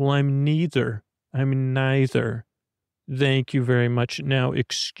 Well, I'm neither. I'm neither. Thank you very much. Now,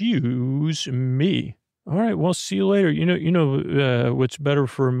 excuse me. All right, well, see you later. What's better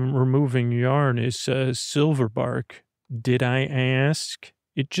for removing yarn is silver bark. Did I ask?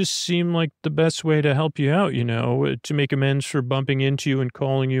 It just seemed like the best way to help you out, to make amends for bumping into you and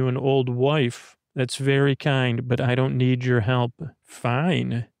calling you an old wife. That's very kind, but I don't need your help.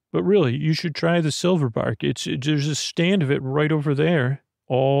 Fine. But really, you should try the silver bark. There's a stand of it right over there.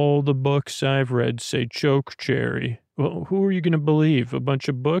 All the books I've read say choke cherry. Well, who are you going to believe? A bunch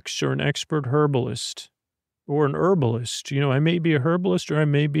of books or an expert herbalist? Or an herbalist? I may be a herbalist or I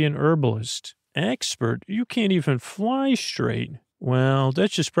may be an herbalist. Expert? You can't even fly straight. Well,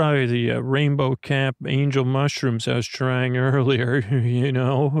 that's just probably the rainbow cap angel mushrooms I was trying earlier,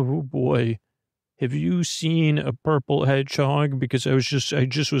 Oh, boy. Have you seen a purple hedgehog? Because I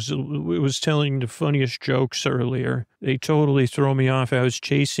was telling the funniest jokes earlier. They totally throw me off. I was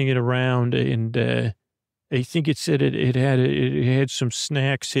chasing it around and I think it said it had some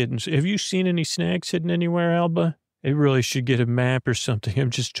snacks hidden. Have you seen any snacks hidden anywhere, Alba? I really should get a map or something. I'm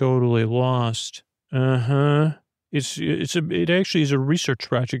just totally lost. Uh-huh. It actually is a research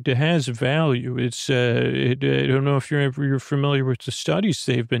project. It has value. I don't know if you're familiar with the studies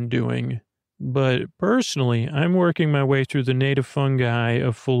they've been doing, but personally, I'm working my way through the native fungi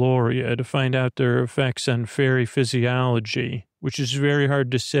of Floria to find out their effects on fairy physiology, which is very hard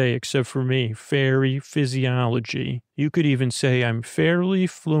to say except for me. Fairy physiology. You could even say I'm fairly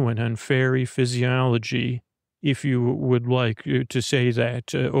fluent on fairy physiology, if you would like to say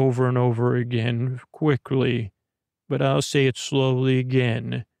that over and over again quickly. But I'll say it slowly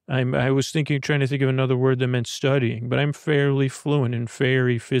again. I was trying to think of another word that meant studying, but I'm fairly fluent in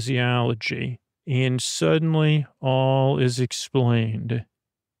fairy physiology. And suddenly, all is explained.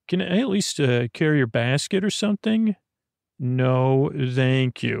 Can I at least carry your basket or something? No,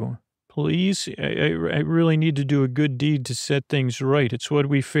 thank you. Please, I really need to do a good deed to set things right. It's what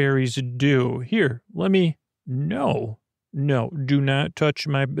we fairies do. Here, let me... No, do not touch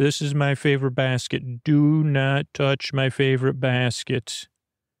this is my favorite basket. Do not touch my favorite basket.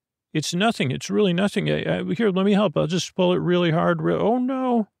 It's nothing. It's really nothing. Here, let me help. I'll just pull it really hard. Oh,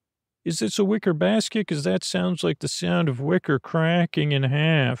 no. Is this a wicker basket? Because that sounds like the sound of wicker cracking in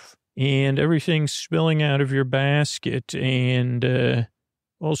half and everything spilling out of your basket. And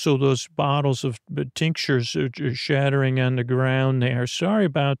also those bottles of tinctures are shattering on the ground there. Sorry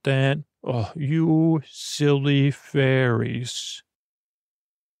about that. Oh, you silly fairies.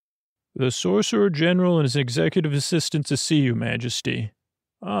 The Sorcerer General and his executive assistant to see you, Majesty.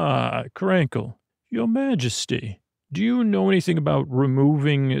 Ah, Krankle. Your Majesty, do you know anything about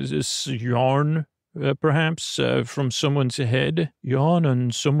removing this yarn, perhaps, from someone's head? Yarn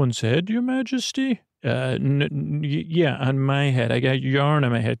on someone's head, Your Majesty? Yeah, on my head. I got yarn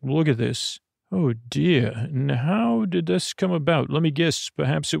on my head. Look at this. Oh, dear. And how did this come about? Let me guess.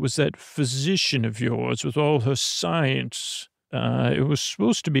 Perhaps it was that physician of yours with all her science. It was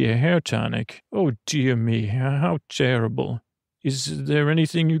supposed to be a hair tonic. Oh, dear me. How terrible. Is there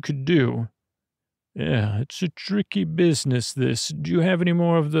anything you could do? Yeah, it's a tricky business, this. Do you have any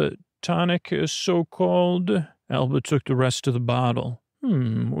more of the tonic, so-called? Alba took the rest of the bottle.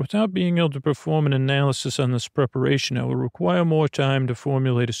 Without being able to perform an analysis on this preparation, I will require more time to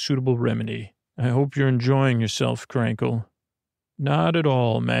formulate a suitable remedy. I hope you're enjoying yourself, Krankle. Not at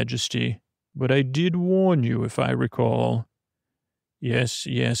all, Majesty, but I did warn you, if I recall. Yes,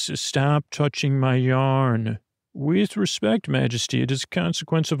 stop touching my yarn. With respect, Majesty, it is a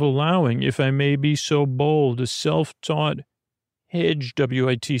consequence of allowing, if I may be so bold, a self-taught hedge,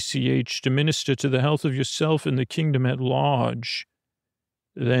 WITCH, to minister to the health of yourself and the kingdom at large.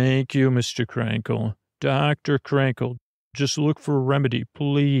 Thank you, Mr. Krankle. Dr. Krankle, just look for a remedy,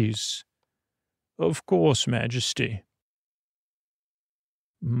 please. Of course, Majesty.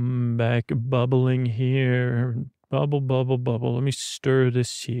 Back bubbling here. Bubble. Let me stir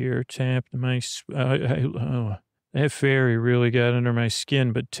this here. Tap my... that fairy really got under my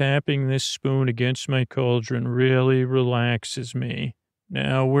skin, but tapping this spoon against my cauldron really relaxes me.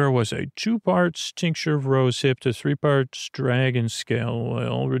 Now, where was I? 2 parts tincture of rosehip to 3 parts dragon scale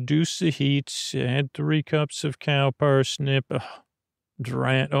oil. Reduce the heat. Add 3 cups of cow parsnip.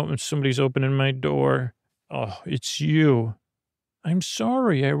 Drat. Oh, somebody's opening my door. Oh, it's you. I'm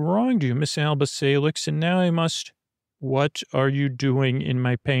sorry. I wronged you, Miss Alba Salix, and now I must... What are you doing in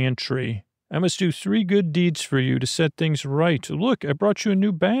my pantry? I must do 3 good deeds for you to set things right. Look, I brought you a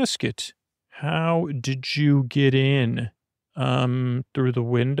new basket. How did you get in? Through the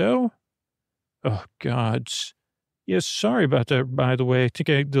window? Oh, gods. Yes, sorry about that, by the way. I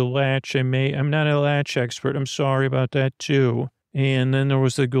think the latch, I'm not a latch expert. I'm sorry about that, too. And then there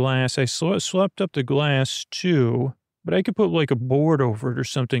was the glass. I swept up the glass, too. But I could put like a board over it or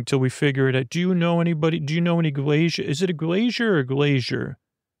something till we figure it out. Do you know anybody? Do you know any glazier? Is it a glazier or a glazier?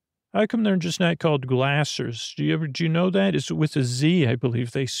 How come they're just not called glassers? Do you know that? It's with a Z, I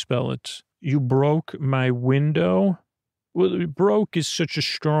believe they spell it. You broke my window? Well, broke is such a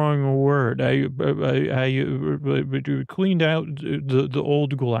strong word. I cleaned out the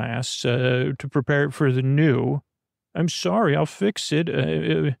old glass to prepare it for the new. I'm sorry, I'll fix it.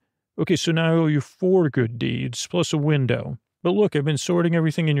 Okay, so now I owe you 4 good deeds, plus a window. But look, I've been sorting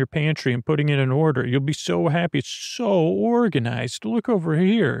everything in your pantry and putting it in order. You'll be so happy. It's so organized. Look over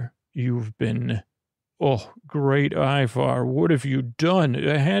here. You've been... Oh, great Ivar, what have you done?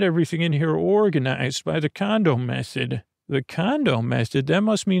 I had everything in here organized by the condo method. The condo method? That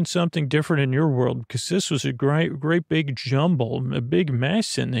must mean something different in your world, because this was a great big jumble, a big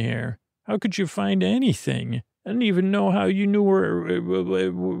mess in there. How could you find anything? I didn't even know how you knew where it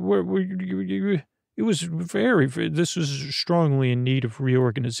was this was strongly in need of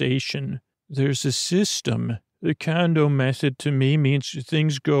reorganization. There's a system. The condo method to me means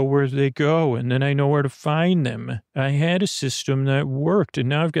things go where they go, and then I know where to find them. I had a system that worked, and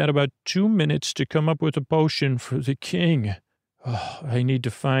now I've got about 2 minutes to come up with a potion for the king. Oh, I need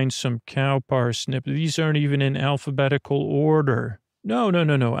to find some cow parsnip. These aren't even in alphabetical order. No.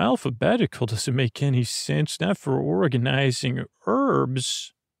 Alphabetical doesn't make any sense. Not for organizing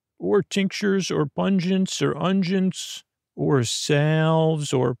herbs or tinctures or pungents or unguents or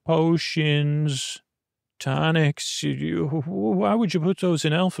salves or potions, tonics. Why would you put those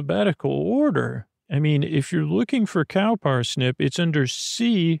in alphabetical order? I mean, if you're looking for cow parsnip, it's under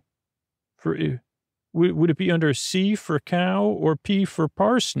C for... Would it be under C for cow or P for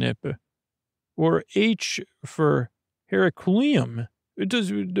parsnip or H for Heracleum?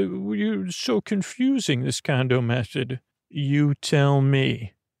 You're so confusing, this condo method. You tell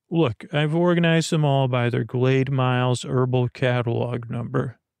me. Look, I've organized them all by their Glade Miles herbal catalog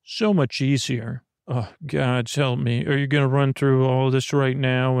number. So much easier. Oh, God, help me. Are you going to run through all this right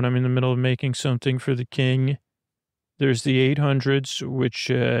now when I'm in the middle of making something for the king? There's the 800s, which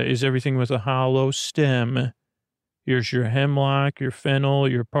is everything with a hollow stem. Here's your hemlock, your fennel,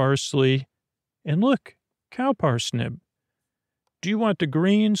 your parsley. And look, cow parsnip. Do you want the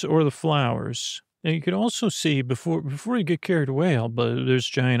greens or the flowers? Now, you can also see, before you get carried away, Alba, there's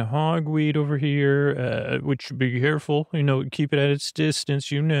giant hogweed over here, which be careful, keep it at its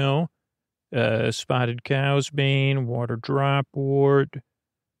distance, spotted cow's bane, water dropwort.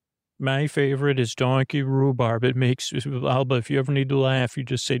 My favorite is donkey rhubarb. It makes, Alba, if you ever need to laugh, you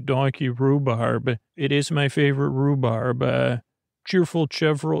just say donkey rhubarb. It is my favorite rhubarb. Cheerful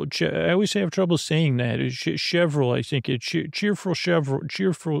chevril. I always have trouble saying that. Chevril, I think. Cheerful chevril.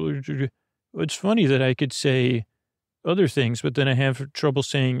 Cheerful. It's funny that I could say other things, but then I have trouble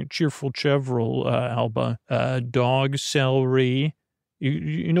saying cheerful chevril, Alba. Dog celery.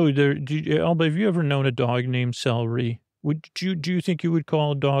 Alba, have you ever known a dog named Celery? Do you think you would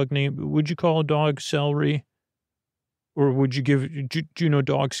call a dog would you call a dog celery? Or would you do you know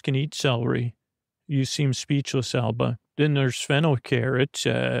dogs can eat celery? You seem speechless, Alba. Then there's fennel carrot.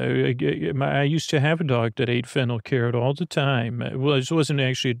 I used to have a dog that ate fennel carrot all the time. Well, it wasn't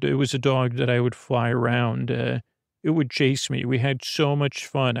actually, it was a dog that I would fly around. It would chase me. We had so much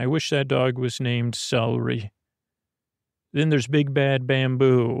fun. I wish that dog was named Celery. Then there's Big Bad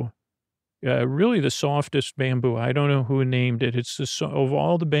Bamboo. Really the softest bamboo. I don't know who named it. It's of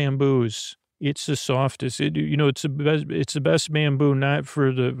all the bamboos, it's the softest. It's the best bamboo, not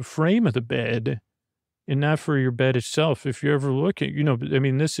for the frame of the bed and not for your bed itself. If you ever look at,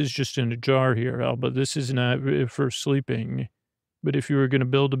 this is just in a jar here, Alba. This is not for sleeping. But if you were going to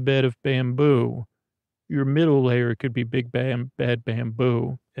build a bed of bamboo, your middle layer could be bad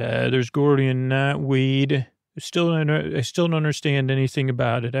bamboo. There's Gordian knotweed. I still don't understand anything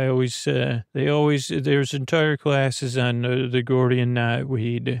about it. There's entire classes on the Gordian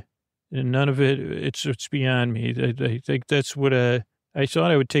knotweed, and none of it, it's beyond me. I think that's what, I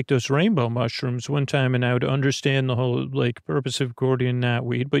thought I would take those rainbow mushrooms one time and I would understand the whole, purpose of Gordian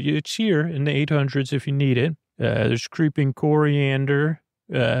knotweed, but it's here in the 800s if you need it. There's creeping coriander,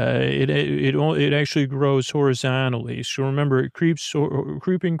 It actually grows horizontally. So remember,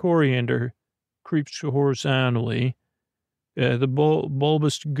 creeping coriander creeps horizontally. The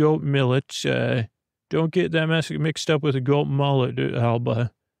bulbous goat millet. Don't get that mixed up with a goat mullet,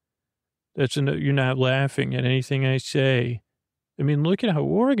 Alba. You're not laughing at anything I say. I mean, look at how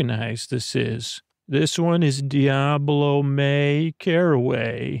organized this is. This one is Diablo May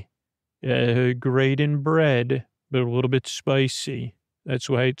Caraway. Great in bread, but a little bit spicy. That's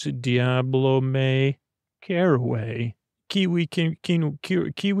why it's a Diablo May Caraway. Kiwi quinoa.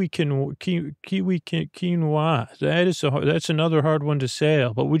 That's another hard one to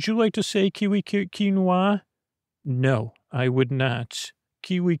say. But would you like to say kiwi quinoa? No, I would not.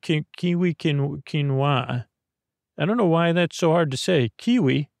 Kiwi quinoa. I don't know why that's so hard to say.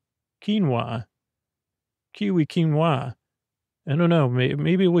 Kiwi quinoa. I don't know.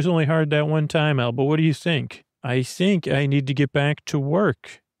 Maybe it was only hard that one time, Al, but what do you think? I think I need to get back to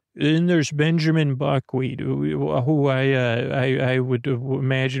work. Then there's Benjamin Buckwheat, who I would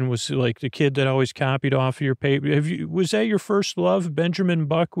imagine was like the kid that always copied off your paper. Was that your first love, Benjamin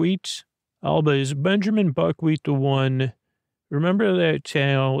Buckwheat? Alba, is Benjamin Buckwheat the one? Remember that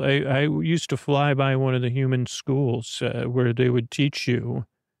tale? I used to fly by one of the human schools where they would teach you.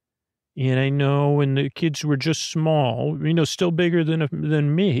 And I know when the kids were just small, still bigger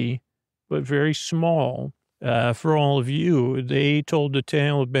than me, but very small. For all of you, they told the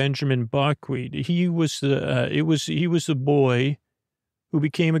tale of Benjamin Buckwheat. He was the boy who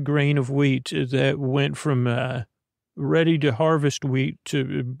became a grain of wheat that went from ready to harvest wheat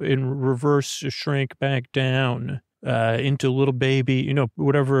to in reverse shrank back down into little baby.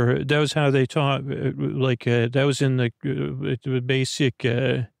 Whatever. That was how they taught. That was in the basic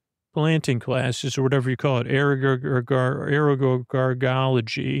planting classes or whatever you call it,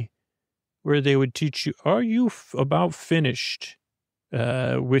 aerogargology. Where they would teach you, are you about finished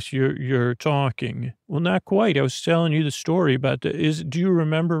with your talking? Well, not quite. I was telling you the story about do you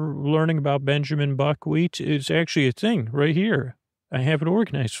remember learning about Benjamin Buckwheat? It's actually a thing right here. I have it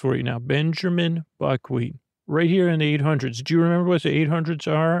organized for you now. Benjamin Buckwheat, right here in the 800s. Do you remember what the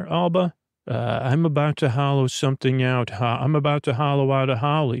 800s are, Alba? I'm about to hollow something out. I'm about to hollow out a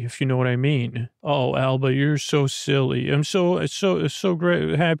holly, if you know what I mean. Oh, Alba, you're so silly. I'm so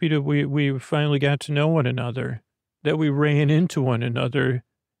great, happy that we finally got to know one another, that we ran into one another.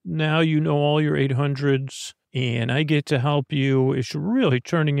 Now you know all your 800s, and I get to help you. It's really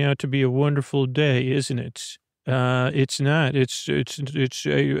turning out to be a wonderful day, isn't it? It's not.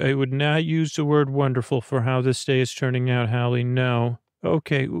 I would not use the word wonderful for how this day is turning out, Holly. No.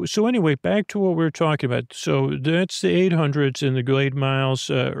 Okay, so anyway, back to what we were talking about. So that's the 800s in the Glade Miles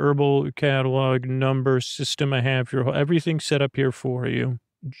herbal catalog number system. I have everything set up here for you.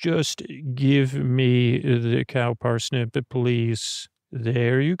 Just give me the cow parsnip, please.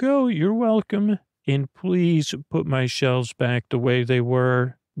 There you go. You're welcome. And please put my shelves back the way they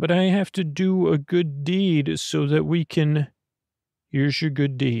were. But I have to do a good deed so that we can... Here's your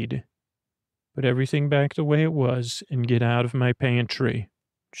good deed. Put everything back the way it was and get out of my pantry.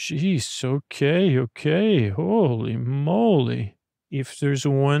 Jeez, okay. Holy moly. If there's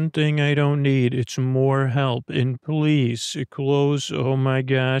one thing I don't need, it's more help. And please, close, oh my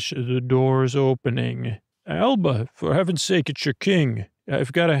gosh, the door's opening. Alba, for heaven's sake, it's your king.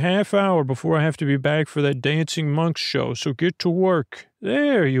 I've got a half hour before I have to be back for that Dancing Monks show, so get to work.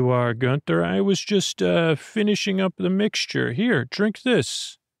 There you are, Gunther. I was just finishing up the mixture. Here, drink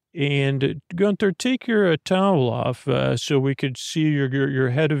this. And Gunther, take your towel off so we could see your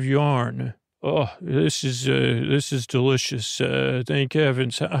head of yarn. Oh, this is delicious. Thank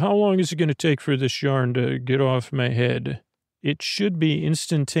heavens. How long is it going to take for this yarn to get off my head? It should be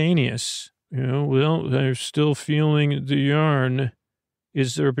instantaneous. Well, I'm still feeling the yarn.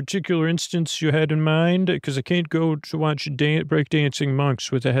 Is there a particular instance you had in mind? Because I can't go to watch breakdancing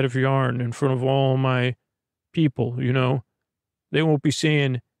monks with a head of yarn in front of all my people, They won't be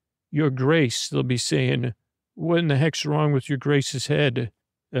saying, Your Grace. They'll be saying, what in the heck's wrong with Your Grace's head?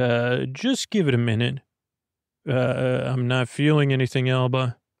 Just give it a minute. I'm not feeling anything,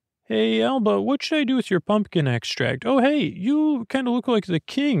 Alba. Hey, Alba, what should I do with your pumpkin extract? Oh, hey, you kind of look like the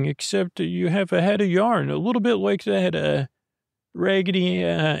king, except you have a head of yarn, a little bit like that Raggedy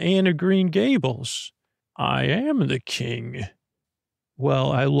Ann of Green Gables. I am the king.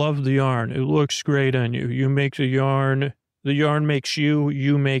 Well, I love the yarn. It looks great on you. You make the yarn. The yarn makes you.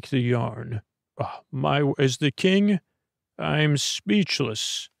 You make the yarn. As the king, I'm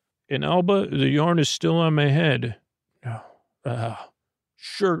speechless. And Alba, the yarn is still on my head.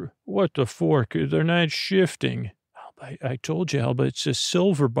 Sure. What the fork? They're not shifting. Alba, I told you, Alba, it's a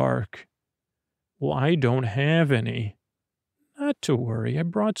silver bark. Well, I don't have any. Not to worry. I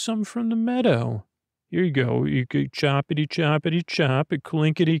brought some from the meadow. Here you go. You could choppity, choppity, chop, it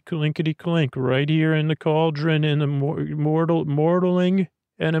clinkety, clinkety, clink, right here in the cauldron in the mortaling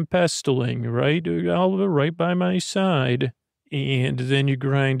and pestiling, right, Alba, right by my side. And then you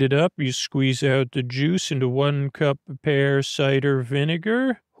grind it up. You squeeze out the juice into 1 cup of pear cider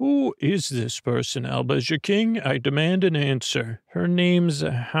vinegar. Who is this person, Alba? Is your king? I demand an answer. Her name's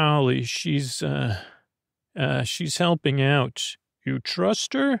Holly. She's helping out. You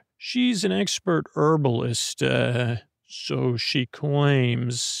trust her? She's an expert herbalist, so she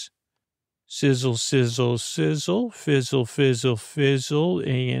claims. Sizzle, sizzle, sizzle, fizzle, fizzle, fizzle,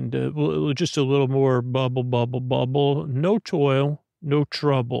 and just a little more bubble, bubble, bubble. No toil, no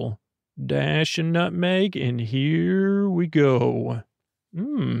trouble. Dash and nutmeg, and here we go.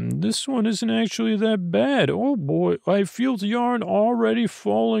 This one isn't actually that bad. Oh boy, I feel the yarn already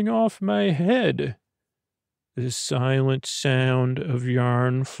falling off my head. The silent sound of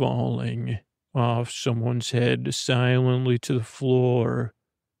yarn falling off someone's head silently to the floor.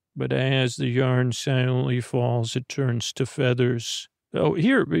 But as the yarn silently falls, it turns to feathers. Oh,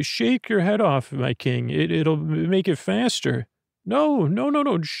 here, shake your head off, my king. It'll make it faster. No,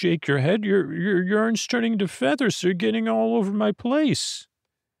 shake your head. Your yarn's turning to feathers. They're getting all over my place.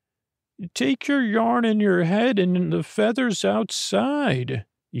 Take your yarn in your head and the feathers outside.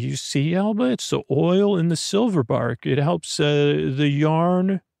 You see, Alba, it's the oil in the silver bark. It helps the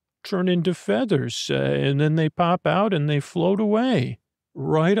yarn turn into feathers, and then they pop out and they float away.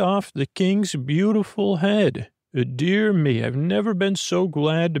 Right off the king's beautiful head. Dear me, I've never been so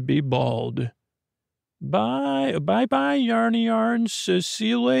glad to be bald. Bye, yarny yarns. See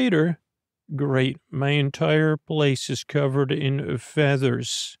you later. Great, my entire place is covered in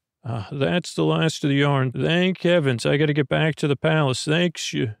feathers. That's the last of the yarn. Thank heavens, I got to get back to the palace.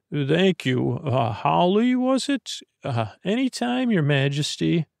 Thank you. Holly, was it? Anytime, your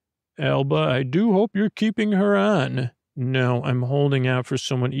majesty. Alba, I do hope you're keeping her on. No, I'm holding out for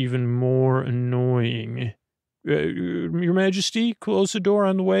someone even more annoying. Your Majesty, close the door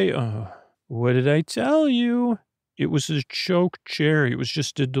on the way. What did I tell you? It was a choked cherry. It was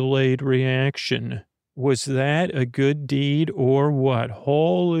just a delayed reaction. Was that a good deed or what?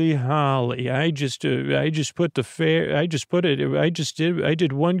 Holy holly. I did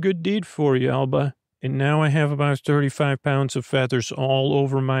one good deed for you, Alba. And now I have about 35 pounds of feathers all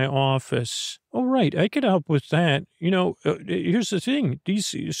over my office. Oh, right. I could help with that. Here's the thing.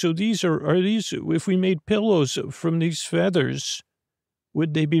 These, if we made pillows from these feathers,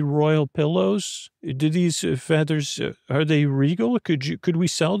 would they be royal pillows? Do these feathers, are they regal? Could we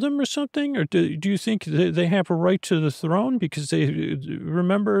sell them or something? Or do you think they have a right to the throne? Because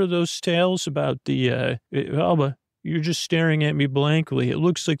remember those tales about the, Alba? You're just staring at me blankly. It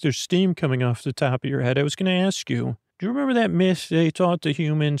looks like there's steam coming off the top of your head. I was going to ask you, do you remember that myth they taught the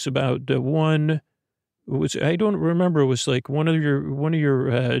humans about the one? I don't remember. It was like one of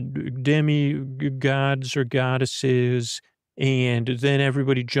your demi-gods or goddesses, and then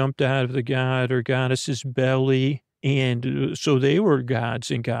everybody jumped out of the god or goddess's belly, and so they were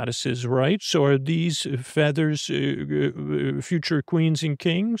gods and goddesses, right? So are these feathers future queens and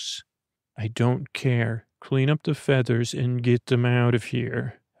kings? I don't care. Clean up the feathers and get them out of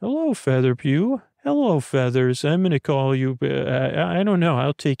here. Hello, Featherpew. Hello, feathers. I'm going to call you, I don't know.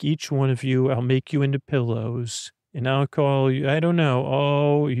 I'll take each one of you. I'll make you into pillows. And I'll call you, I don't know.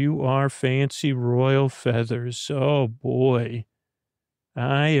 Oh, you are fancy royal feathers. Oh, boy.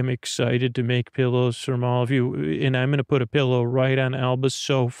 I am excited to make pillows from all of you. And I'm going to put a pillow right on Alba's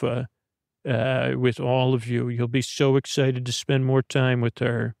sofa with all of you. You'll be so excited to spend more time with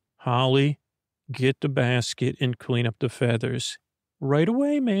her. Holly, get the basket and clean up the feathers. Right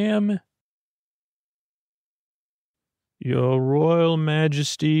away, ma'am. Your Royal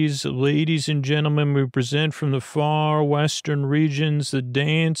Majesties, ladies and gentlemen, we present from the far western regions the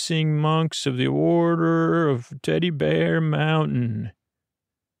dancing monks of the Order of Teddy Bear Mountain.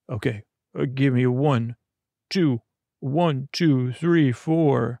 Okay, give me 1, 2, 1, 2, 3,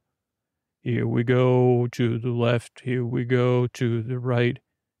 4. Here we go to the left. Here we go to the right.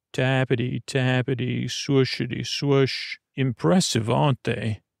 Tappity, tappity, swooshity, swoosh. Impressive, aren't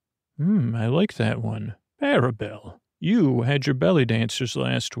they? I like that one. Parabelle. You had your belly dancers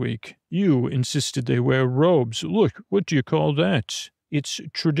last week. You insisted they wear robes. Look, what do you call that? It's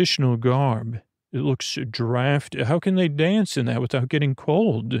traditional garb. It looks drafty. How can they dance in that without getting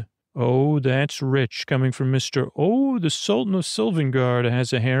cold? Oh, that's rich coming from Mr. Oh, the Sultan of Sylvangard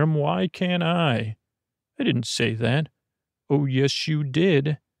has a harem. Why can't I? I didn't say that. Oh, yes, you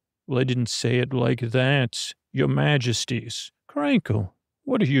did. Well, I didn't say it like that. Your Majesties. Crankle,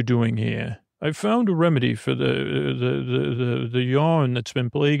 what are you doing here? I found a remedy for the yarn that's been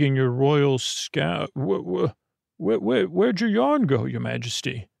plaguing your royal scout. Where'd your yarn go, your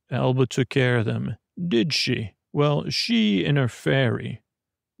majesty? Alba took care of them. Did she? Well, she and her fairy.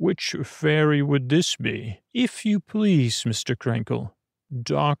 Which fairy would this be? If you please, Mr. Krankle.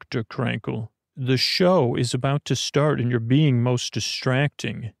 Dr. Krankle. The show is about to start and you're being most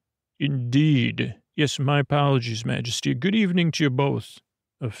distracting. Indeed. Yes, my apologies, Majesty. Good evening to you both.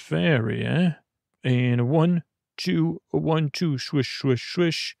 A fairy, eh? And a 1, 2, a 1, 2, swish, swish,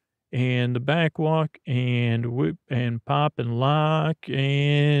 swish. And the back walk, and whip, and pop, and lock,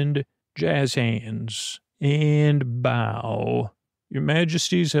 and jazz hands, and bow. Your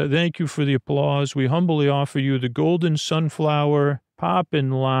Majesties, thank you for the applause. We humbly offer you the golden sunflower, pop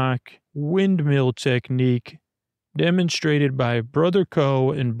and lock, windmill technique, demonstrated by Brother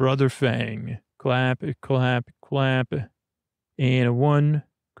Co and Brother Fang. Clap, clap, clap, and a 1,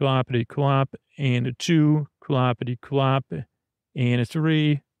 cloppity clop, and a 2, cloppity clop, and a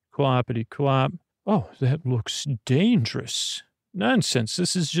 3, cloppity clop. Oh, that looks dangerous. Nonsense.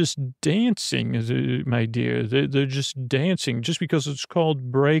 This is just dancing, my dear. They're just dancing. Just because it's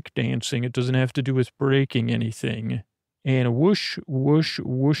called break dancing, it doesn't have to do with breaking anything. And a whoosh, whoosh,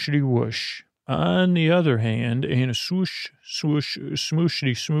 whooshity whoosh. On the other hand, and a swoosh, swoosh,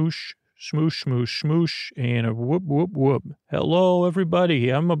 smooshity smoosh, smoosh, smoosh, smoosh, and a whoop, whoop, whoop. Hello, everybody.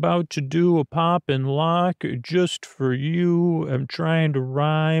 I'm about to do a pop and lock just for you. I'm trying to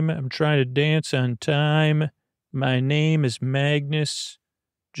rhyme. I'm trying to dance on time. My name is Magnus.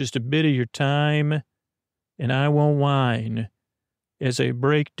 Just a bit of your time, and I won't whine. As I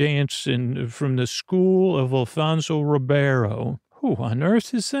break dance from the school of Alfonso Ribeiro. Who on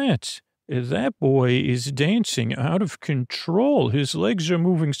earth is that? That boy is dancing out of control. His legs are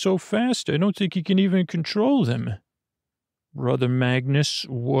moving so fast, I don't think he can even control them. Brother Magnus,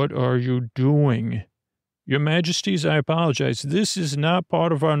 what are you doing? Your Majesties, I apologize. This is not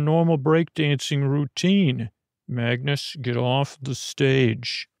part of our normal breakdancing routine. Magnus, get off the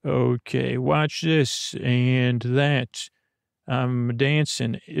stage. Okay, watch this and that. I'm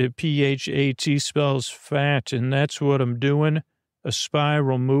dancing. P-H-A-T spells fat, and that's what I'm doing. A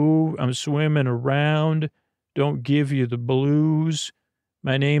spiral move. I'm swimming around. Don't give you the blues.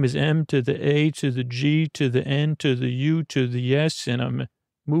 My name is M to the A to the G to the N to the U to the S, and I'm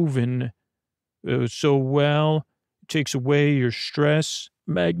moving so well. It takes away your stress.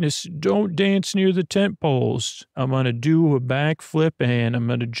 Magnus, don't dance near the tent poles. I'm going to do a backflip, and I'm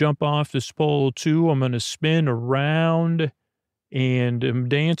going to jump off this pole, too. I'm going to spin around. And I'm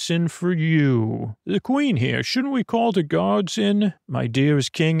dancing for you. The queen here. Shouldn't we call the guards in? My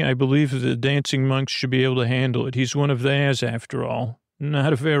dearest king, I believe the dancing monks should be able to handle it. He's one of theirs, after all.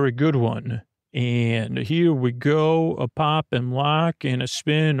 Not a very good one. And here we go. A pop and lock and a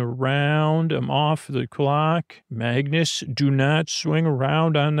spin around. I'm off the clock. Magnus, do not swing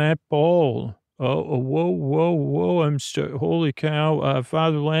around on that pole. Oh, whoa. Holy cow.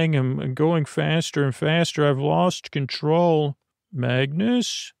 Father Lang, I'm going faster and faster. I've lost control.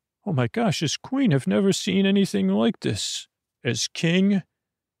 Magnus? Oh my gosh, as queen, I've never seen anything like this. As king,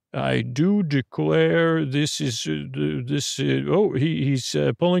 I do declare this is, he's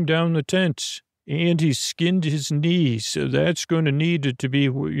pulling down the tent, and he's skinned his knees. So that's going to need to be,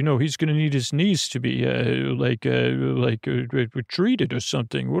 he's going to need his knees to be, treated or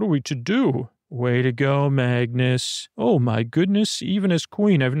something. What are we to do? Way to go, Magnus. Oh, my goodness. Even as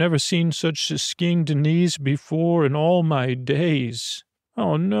queen, I've never seen such skinned knees before in all my days.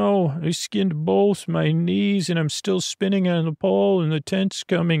 Oh, no. I skinned both my knees, and I'm still spinning on the pole, and the tent's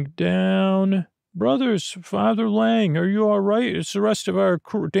coming down. Brothers, Father Lang, are you all right? It's the rest of our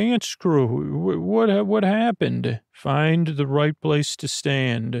dance crew. What happened? Find the right place to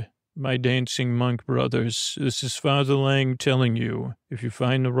stand. My dancing monk brothers, this is Father Lang telling you, if you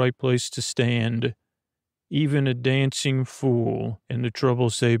find the right place to stand, even a dancing fool and the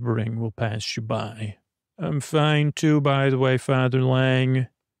troubles they bring will pass you by. I'm fine too, by the way, Father Lang.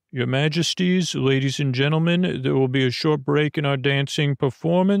 Your Majesties, ladies and gentlemen, there will be a short break in our dancing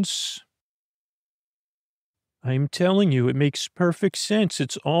performance. I'm telling you, it makes perfect sense.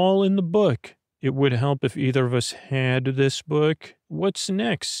 It's all in the book. It would help if either of us had this book. What's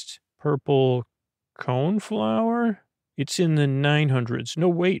next? Purple coneflower? It's in the 900s. No,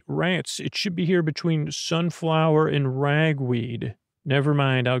 wait, rats. It should be here between sunflower and ragweed. Never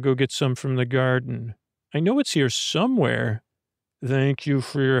mind, I'll go get some from the garden. I know it's here somewhere. Thank you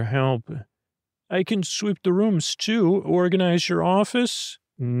for your help. I can sweep the rooms, too. Organize your office?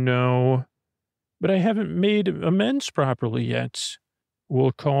 No. But I haven't made amends properly yet.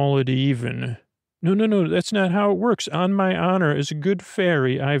 We'll call it even. No, that's not how it works. On my honor as a good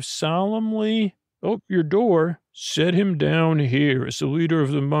fairy, I've solemnly, your door, set him down here as the leader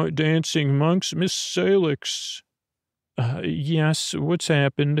of the dancing monks, Miss Salix. Yes, what's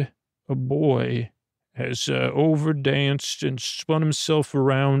happened? A boy has overdanced and spun himself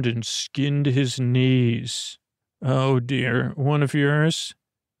around and skinned his knees. Oh, dear. One of yours?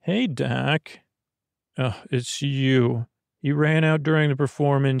 Hey, Doc. It's you. He ran out during the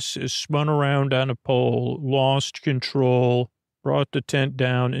performance, spun around on a pole, lost control, brought the tent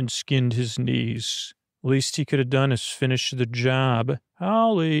down, and skinned his knees. Least he could have done is finish the job.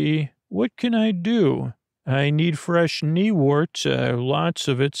 Holly, what can I do? I need fresh knee wart, lots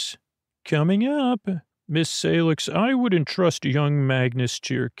of it. Coming up. Miss Salix, I would entrust young Magnus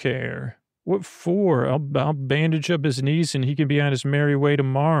to your care. What for? I'll bandage up his knees and he can be on his merry way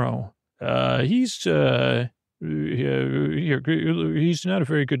tomorrow. He's not a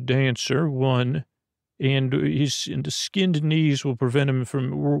very good dancer, one, and the skinned knees will prevent him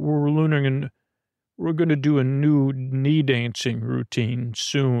from, we're going to do a new knee dancing routine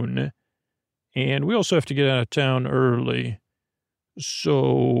soon. And we also have to get out of town early.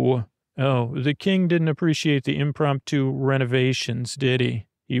 So, the king didn't appreciate the impromptu renovations, did he?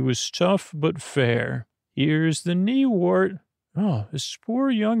 He was tough but fair. Here's the knee wart. Oh, this poor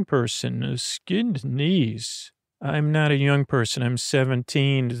young person, skinned knees. I'm not a young person. I'm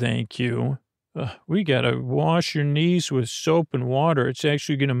 17, thank you. We gotta wash your knees with soap and water. It's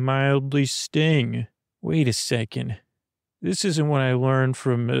actually gonna mildly sting. Wait a second. This isn't what I learned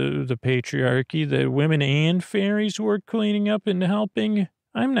from the patriarchy, that women and fairies work cleaning up and helping.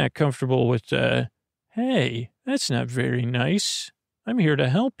 I'm not comfortable with, hey, that's not very nice. I'm here to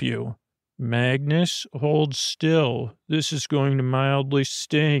help you. Magnus, hold still. This is going to mildly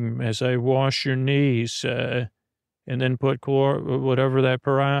sting as I wash your knees, and then put whatever that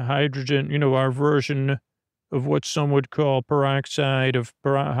hydrogen, our version of what some would call peroxide of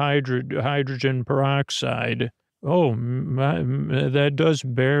hydrogen peroxide. Oh, that does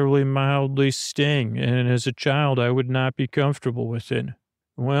barely mildly sting, and as a child, I would not be comfortable with it.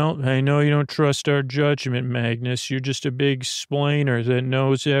 Well, I know you don't trust our judgment, Magnus. You're just a big splainer that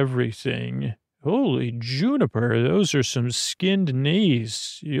knows everything. Holy juniper, those are some skinned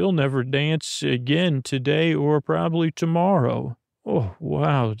knees. You'll never dance again today or probably tomorrow. Oh,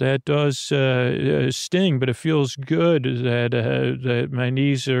 wow, that does sting, but it feels good that my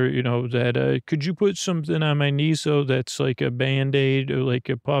knees are, could you put something on my knees, though, that's like a Band-Aid or like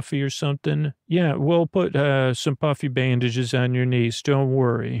a puffy or something? Yeah, we'll put some puffy bandages on your knees, don't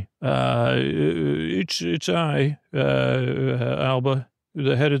worry. It's I, Alba,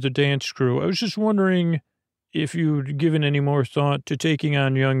 the head of the dance crew. I was just wondering if you'd given any more thought to taking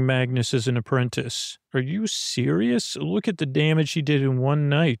on young Magnus as an apprentice. Are you serious? Look at the damage he did in one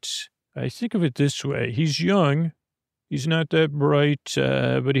night. I think of it this way. He's young. He's not that bright,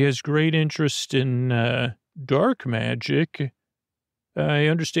 but he has great interest in dark magic. I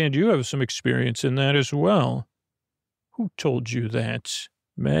understand you have some experience in that as well. Who told you that?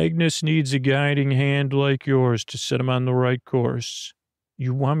 Magnus needs a guiding hand like yours to set him on the right course.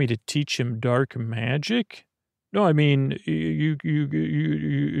 You want me to teach him dark magic? No, I mean, you've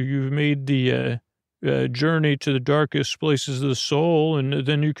made the journey to the darkest places of the soul, and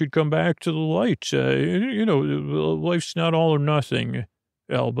then you could come back to the light. Life's not all or nothing,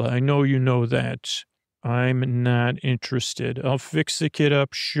 Alba. I know you know that. I'm not interested. I'll fix the kid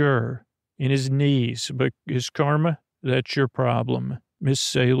up, sure, in his knees, but his karma, that's your problem. Miss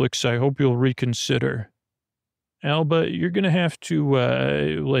Salix, I hope you'll reconsider. Alba, you're going to have to,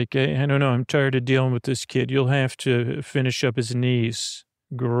 I don't know, I'm tired of dealing with this kid. You'll have to finish up his knees.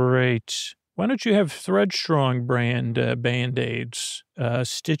 Great. Why don't you have Thread Strong brand Band-Aids?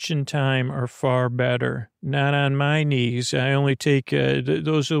 Stitch in Time are far better. Not on my knees. I only take,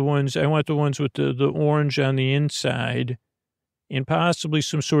 those are the ones, I want the ones with the orange on the inside and possibly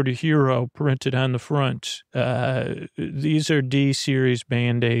some sort of hero printed on the front. These are D-series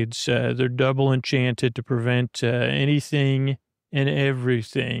Band-Aids. They're double enchanted to prevent anything and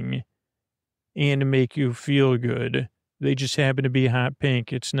everything and to make you feel good. They just happen to be hot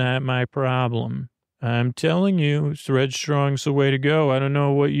pink. It's not my problem. I'm telling you, Thread Strong's the way to go. I don't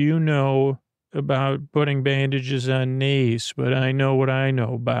know what you know about putting bandages on knees, but I know what I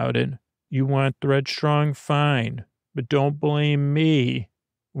know about it. You want Thread Strong? Fine. But don't blame me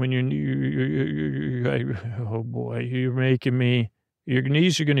when oh boy, you're making me, your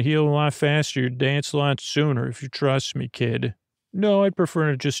knees are going to heal a lot faster. You dance a lot sooner if you trust me, kid. No, I'd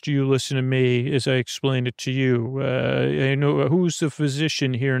prefer just you listen to me as I explain it to you. I know who's the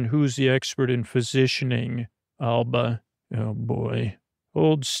physician here and who's the expert in physicianing, Alba. Oh boy.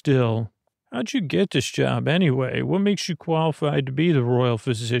 Hold still. How'd you get this job anyway? What makes you qualified to be the royal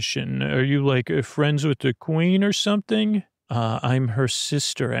physician? Are you like friends with the queen or something? I'm her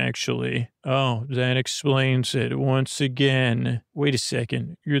sister, actually. Oh, that explains it once again. Wait a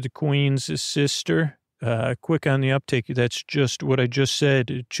second. You're the queen's sister? Quick on the uptake. That's just what I just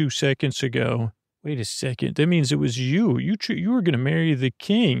said 2 seconds ago. Wait a second. That means it was you. You were going to marry the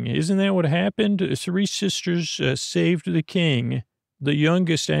king. Isn't that what happened? 3 sisters saved the king. The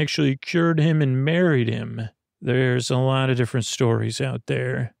youngest actually cured him and married him. There's a lot of different stories out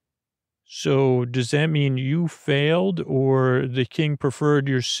there. So does that mean you failed or the king preferred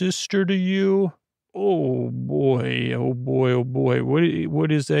your sister to you? Oh boy, oh boy, oh boy.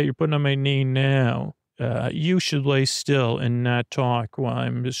 What is that you're putting on my knee now? You should lay still and not talk while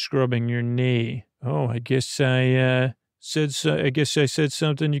I'm scrubbing your knee. Oh, I guess I said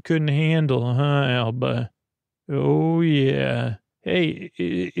something you couldn't handle, huh, Alba? Oh yeah. Hey,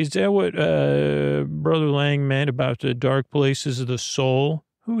 is that what Brother Lang meant about the dark places of the soul?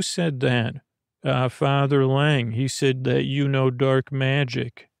 Who said that? Father Lang. He said that you know dark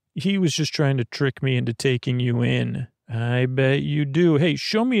magic. He was just trying to trick me into taking you in. I bet you do. Hey,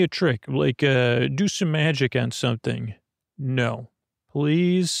 show me a trick, like do some magic on something. No.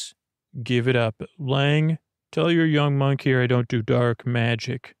 Please give it up. Lang, tell your young monk here I don't do dark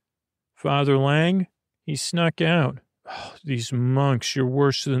magic. Father Lang, he snuck out. Oh, these monks, you're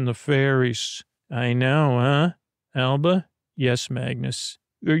worse than the fairies. I know, huh? Alba? Yes, Magnus.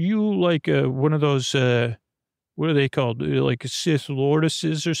 Are you like one of those, what are they called? Like Sith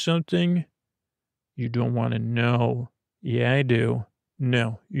Lordesses or something? You don't want to know. Yeah, I do.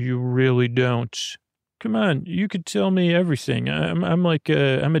 No, you really don't. Come on, you could tell me everything. I'm like,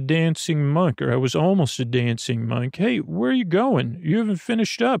 I'm a dancing monk, or I was almost a dancing monk. Hey, where are you going? You haven't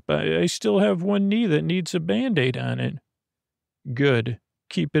finished up. I still have one knee that needs a Band-Aid on it. Good.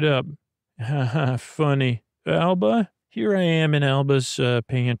 Keep it up. Haha, funny. Alba? Here I am in Alba's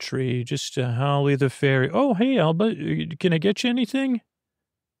pantry, just Holly the fairy. Oh, hey, Alba, can I get you anything?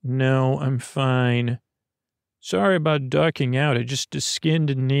 No, I'm fine. Sorry about ducking out. I just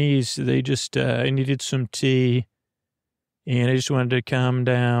skinned knees. They just, I needed some tea, and I just wanted to calm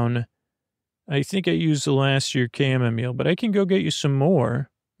down. I think I used the last of your chamomile, but I can go get you some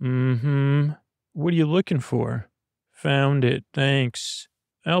more. Mm-hmm. What are you looking for? Found it. Thanks.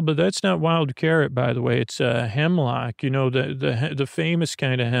 Alba, that's not wild carrot, by the way. It's hemlock. You know, the famous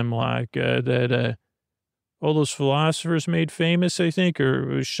kind of hemlock that all those philosophers made famous, I think,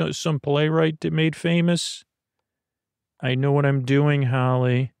 or some playwright that made famous. I know what I'm doing,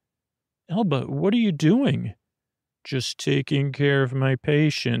 Holly. Alba, what are you doing? Just taking care of my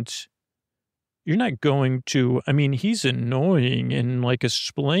patient. You're not going to, I mean, he's annoying and like a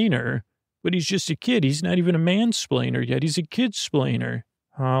splainer, but he's just a kid. He's not even a mansplainer yet. He's a kid-splainer.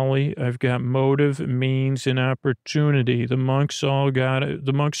 Holly, I've got motive, means, and opportunity. The monks are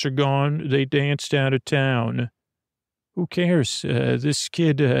gone. They danced out of town. Who cares? This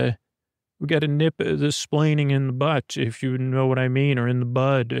kid, we got to nip the splaining in the butt, if you know what I mean, or in the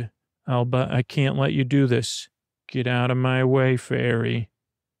bud. Alba, I can't let you do this. Get out of my way, fairy.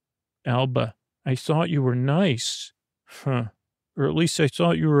 Alba, I thought you were nice. Huh. Or at least I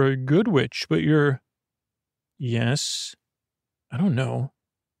thought you were a good witch, but you're... Yes? I don't know.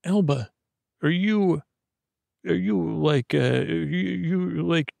 Alba, are you like,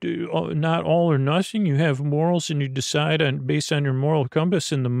 not all or nothing? You have morals and you decide based on your moral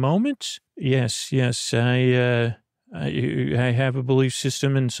compass in the moment? Yes, I have a belief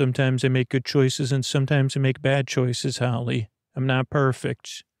system, and sometimes I make good choices and sometimes I make bad choices, Holly. I'm not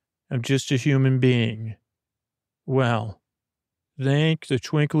perfect. I'm just a human being. Well, thank the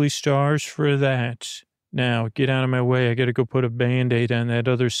twinkly stars for that. Now, get out of my way. I got to go put a Band-Aid on that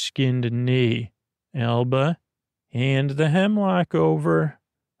other skinned knee. Alba, hand the hemlock over.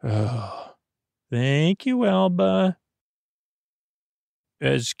 Oh, thank you, Alba.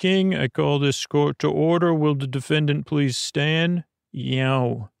 As king, I call this court to order. Will the defendant please stand?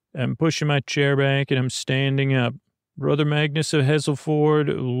 Yow. I'm pushing my chair back and I'm standing up. Brother Magnus of Heselford,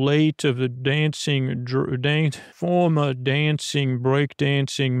 late of the former dancing,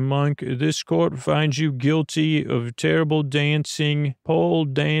 breakdancing monk, this court finds you guilty of terrible dancing, pole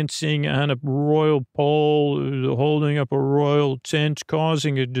dancing on a royal pole, holding up a royal tent,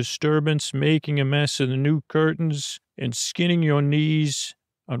 causing a disturbance, making a mess of the new curtains, and skinning your knees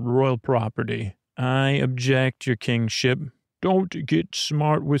on royal property. I object, your kingship. Don't get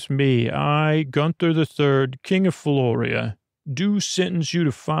smart with me. I, Gunther III, King of Floria, do sentence you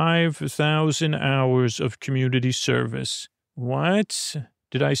to 5,000 hours of community service. What?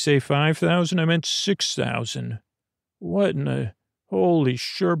 Did I say 5,000? I meant 6,000. What in a... Holy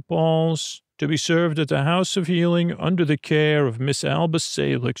shirt balls. To be served at the House of Healing under the care of Miss Alba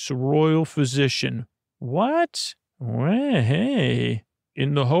Salix, royal physician. What? Well, hey.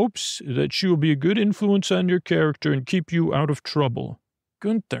 In the hopes that she will be a good influence on your character and keep you out of trouble.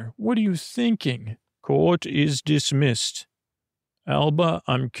 Gunther, what are you thinking? Court is dismissed. Alba,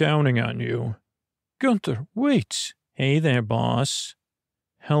 I'm counting on you. Gunther, wait. Hey there, boss.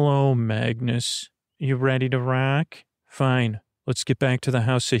 Hello, Magnus. You ready to rock? Fine. Let's get back to the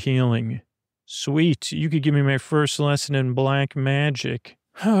House of Healing. Sweet. You could give me my first lesson in black magic.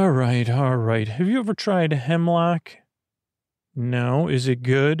 All right. Have you ever tried hemlock? No. Is it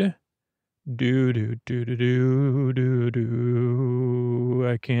good? Do.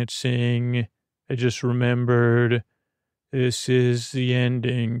 I can't sing. I just remembered. This is the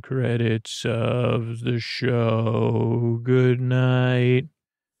ending credits of the show. Good night.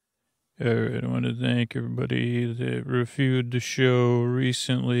 All right, I want to thank everybody that reviewed the show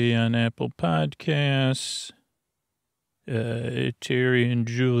recently on Apple Podcasts. Terry and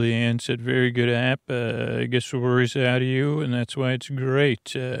Julianne said, very good app. I guess the worries out of you, and that's why it's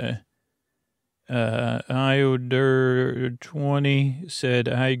great. Ioder20 said,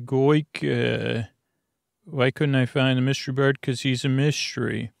 hi, Goik. Why couldn't I find the mystery bird? Because he's a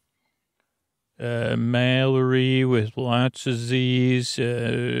mystery. Mallory with lots of Z's.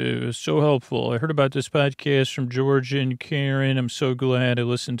 So helpful. I heard about this podcast from Georgia and Karen. I'm so glad I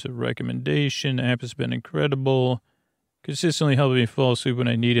listened to the recommendation. The app has been incredible. Consistently helping me fall asleep when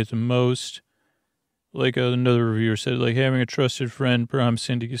I need it the most. Like another reviewer said, like having a trusted friend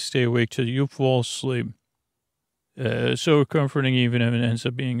promising to stay awake till you fall asleep. So comforting even if it ends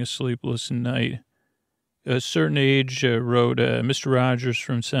up being a sleepless night. A certain age wrote Mr. Rogers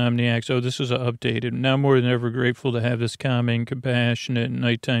from Insomniacs. Oh, this was updated. Now more than ever grateful to have this calming, compassionate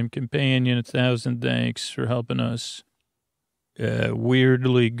nighttime companion. 1,000 thanks for helping us.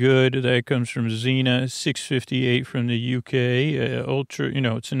 Weirdly good. That comes from Xena, 658 from the UK. Ultra,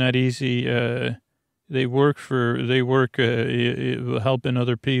 it's not easy. They work helping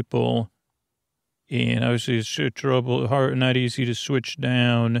other people. And obviously it's not easy to switch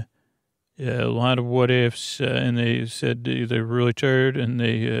down. A lot of what ifs, and they said they're really tired and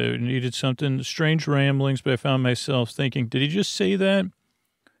they needed something. Strange ramblings, but I found myself thinking, did he just say that?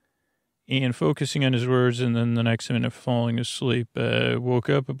 And focusing on his words, and then the next minute falling asleep.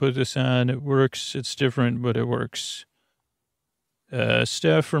 Woke up and put this on. It works. It's different, but it works.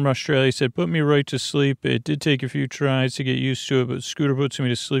 Steph from Australia said, put me right to sleep. It did take a few tries to get used to it, but Scooter puts me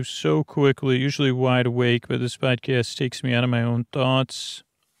to sleep so quickly, usually wide awake, but this podcast takes me out of my own thoughts.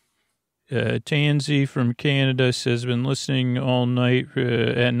 Tansy from Canada says, been listening all night,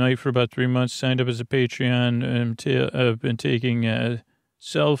 at night for about 3 months, signed up as a Patreon, and I've been taking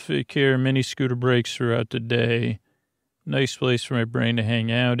self-care mini scooter breaks throughout the day. Nice place for my brain to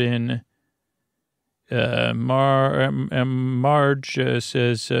hang out in. Marge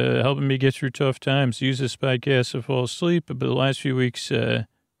says, helping me get through tough times. Use this podcast to fall asleep, but the last few weeks, I've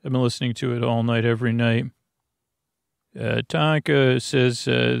been listening to it all night, every night. Tonka says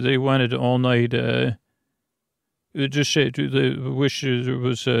they wanted all night. Just the wish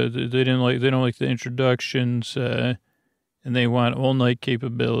was they don't like the introductions, and they want all night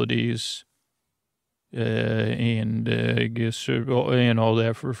capabilities, and I guess and all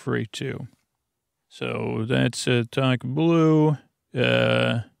that for free too. So that's Tonka Blue.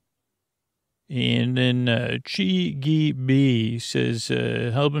 And then Chi B says,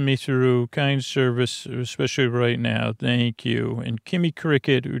 helping me through kind service, especially right now. Thank you. And Kimmy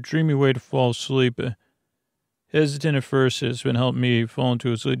Cricket, who dreamy way to fall asleep. Hesitant at first, has been helping me fall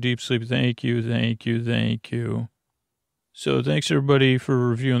into a deep sleep. Thank you. So thanks, everybody, for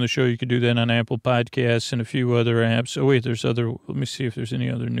reviewing the show. You can do that on Apple Podcasts and a few other apps. Oh, wait, let me see if there's any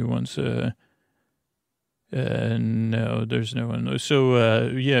other new ones. No, there's no one. So,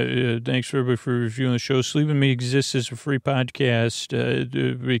 thanks for everybody for reviewing the show. Sleeping Me exists as a free podcast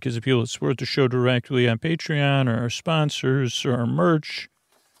because if people support the show directly on Patreon or our sponsors or our merch,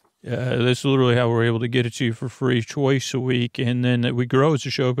 that's literally how we're able to get it to you for free twice a week. And then we grow as a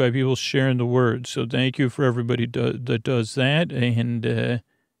show by people sharing the word. So thank you for everybody that does that. And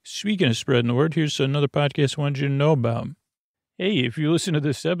speaking of spreading the word, here's another podcast I wanted you to know about. Hey, if you listen to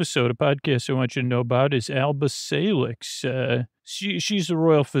this episode, a podcast I want you to know about is Alba Salix. She's a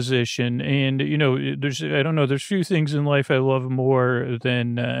royal physician, and, there's few things in life I love more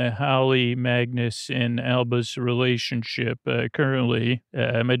than Holly, Magnus, and Alba's relationship. Currently,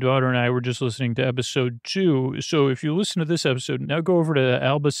 my daughter and I were just listening to episode 2, so if you listen to this episode, now go over to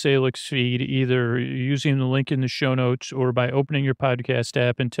Alba Salix feed, either using the link in the show notes or by opening your podcast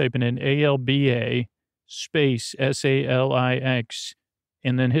app and typing in ALBA space SALIX,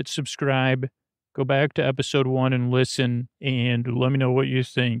 and then hit subscribe. Go back to episode 1 and listen, and let me know what you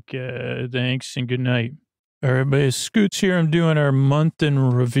think. Thanks, and good night. All right, everybody, Scoots here. I'm doing our month in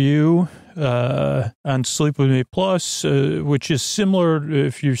review on Sleep With Me Plus, which is similar,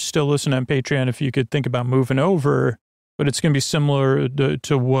 if you're still listening on Patreon, if you could think about moving over, but it's going to be similar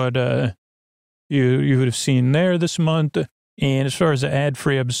to what you would have seen there this month. And as far as the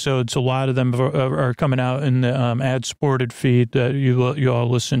ad-free episodes, a lot of them are coming out in the ad-supported feed that you all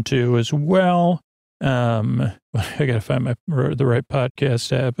listen to as well. I got to find the right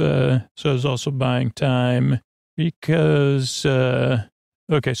podcast app. So I was also buying time because, so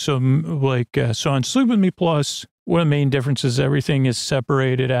on Sleep With Me Plus, one of the main differences, everything is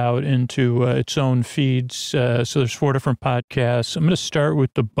separated out into its own feeds. So there's 4 different podcasts. I'm going to start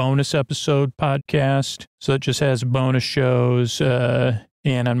with the bonus episode podcast. So it just has bonus shows.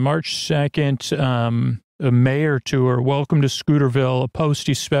 And on March 2nd, a Mayor Tour, Welcome to Scooterville, a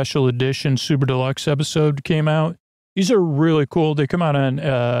Posty Special Edition Super Deluxe episode came out. These are really cool. They come out on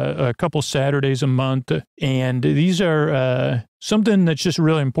a couple Saturdays a month, and these are something that's just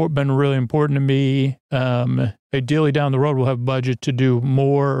been really important to me. Ideally, down the road, we'll have budget to do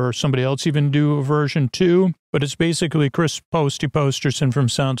more, or somebody else even do a version 2. But it's basically Chris Posterson from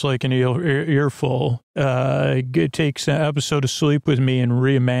Sounds Like an Earful. Takes an episode of Sleep With Me and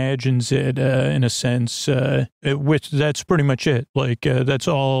reimagines it in a sense. That's pretty much it. That's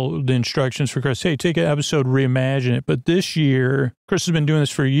all the instructions for Chris. Hey, take an episode, reimagine it. But this year, Chris has been doing this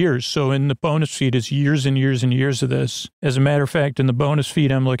for years. So in the bonus feed, it's years and years and years of this. As a matter of fact, in the bonus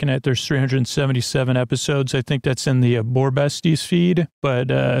feed I'm looking at, there's 377 episodes. I think that's in the Boar Besties feed.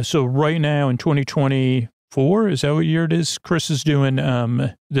 But so right now in 2024, is that what year it is? Chris is doing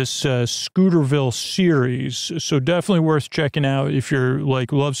this Scooterville series. So definitely worth checking out if you're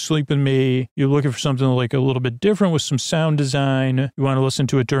love Sleep With Me. You're looking for something a little bit different with some sound design. You want to listen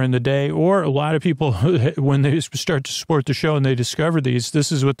to it during the day. Or a lot of people, when they start to support the show and they discover these,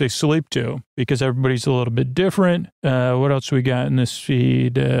 this is what they sleep to because everybody's a little bit different. What else we got in this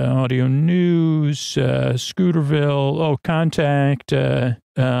feed? Audio news, Scooterville, Contact,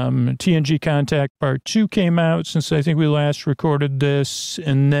 TNG Contact Part 2 came out since I think we last recorded this.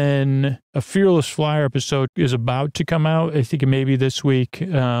 And then a Fearless Flyer episode is about to come out. I think maybe this week,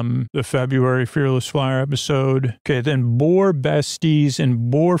 the February Fearless Flyer episode. Okay, then Boar Besties and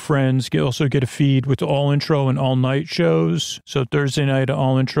Boar Friends also get a feed with all intro and all night shows. So Thursday night, an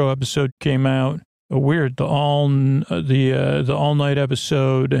all intro episode came out. Weird, the all night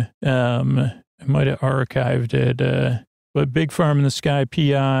episode. I might have archived it. But Big Farm in the Sky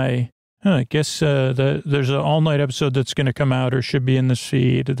PI. I guess there's an all-night episode that's going to come out or should be in this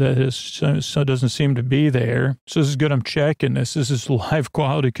feed that doesn't seem to be there. So this is good. I'm checking this. This is live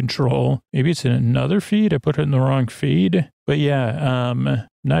quality control. Maybe it's in another feed. I put it in the wrong feed. But yeah,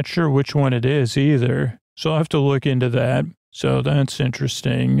 not sure which one it is either. So I'll have to look into that. So that's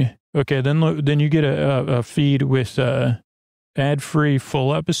interesting. Okay, then you get a feed with ad-free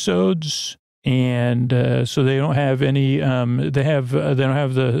full episodes. And so they don't have any. They don't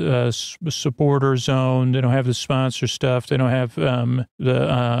have the supporter zone. They don't have the sponsor stuff. They don't have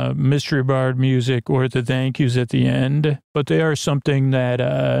the mystery bard music or the thank yous at the end. But they are something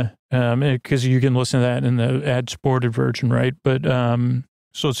that because you can listen to that in the ad supported version, right? But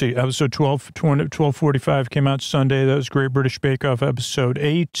so let's see. Episode 1245 came out Sunday. That was Great British Bake Off episode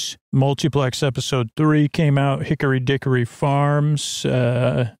 8. Multiplex episode 3 came out. Hickory Dickory Farms.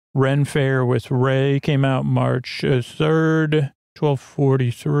 Ren Fair with Ray came out March 3rd,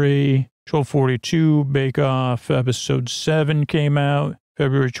 1243. 1242 Bake Off episode 7 came out.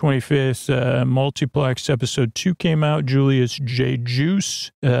 February 25th, Multiplex episode 2 came out. Julius J. Juice.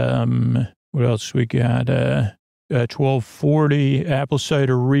 What else we got? 1240 Apple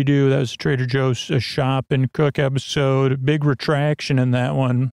Cider Redo. That was Trader Joe's Shop and Cook episode. Big retraction in that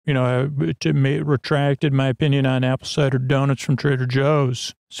one. I retracted my opinion on apple cider donuts from Trader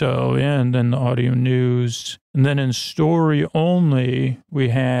Joe's. So, yeah, and then the audio news. And then in story only, we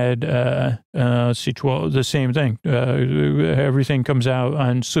had, the same thing. Everything comes out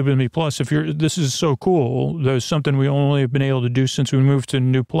on Sleep With Me Plus. This is so cool. There's something we only have been able to do since we moved to a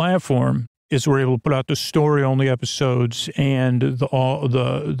new platform. Is we're able to put out the story-only episodes and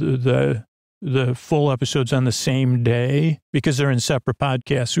the full episodes on the same day because they're in separate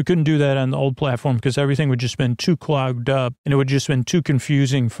podcasts. We couldn't do that on the old platform because everything would just been too clogged up and it would just been too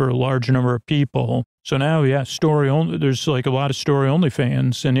confusing for a large number of people. So now, yeah, story only. There's a lot of story-only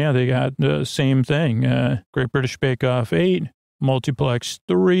fans, and yeah, they got the same thing. Great British Bake Off 8, Multiplex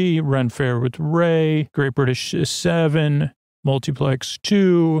 3, Ren Fair with Ray, Great British 7, Multiplex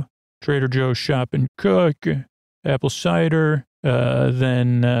 2. Trader Joe's Shop and Cook, apple cider,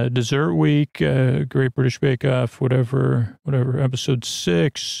 then Dessert Week, Great British Bake Off, whatever, episode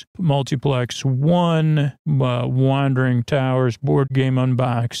 6, Multiplex 1, Wandering Towers, board game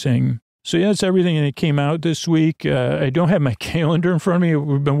unboxing. So yeah, that's everything that came out this week. I don't have my calendar in front of me.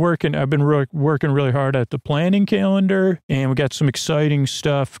 I've been working really hard at the planning calendar, and we got some exciting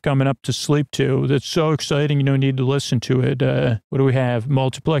stuff coming up to sleep to. That's so exciting, you don't need to listen to it. What do we have?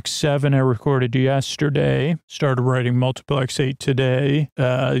 Multiplex 7 I recorded yesterday. Started writing Multiplex 8 today.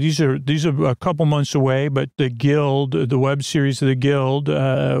 These are a couple months away, but the Guild, the web series of the Guild,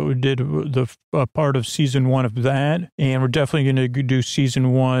 we did the part of season 1 of that, and we're definitely going to do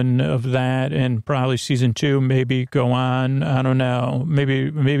season 1 of that, and probably season 2, maybe go on. I don't know.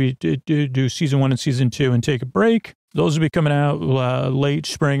 Maybe do season 1 and season 2 and take a break. Those will be coming out late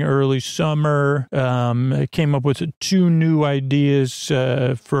spring, early summer. I came up with 2 new ideas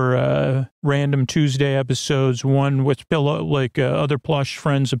for random Tuesday episodes. One with other plush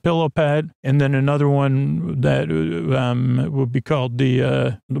friends of Pillow Pet, and then another one that will be called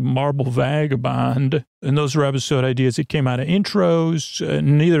the Marble Vagabond. And those are episode ideas that came out of intros.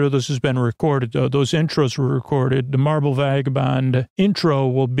 Neither of those has been recorded, though. Those intros were recorded. The Marble Vagabond intro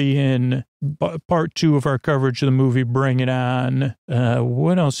will be in part 2 of our coverage of the movie Bring It On.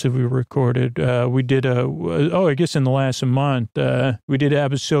 What else have we recorded? We did I guess in the last month, we did an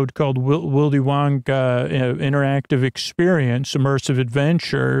episode called Willy Wonka Interactive Experience, Immersive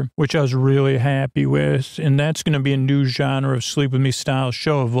Adventure, which I was really happy with. And that's going to be a new genre of Sleep With Me style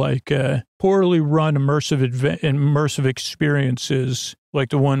show of poorly run immersive experiences, like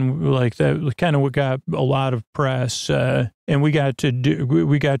the one like that kind of got a lot of press, and we got to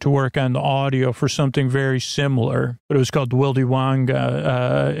work on the audio for something very similar, but it was called the Willy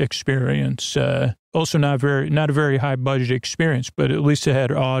Wonka Experience. Also not a very high budget experience, but at least it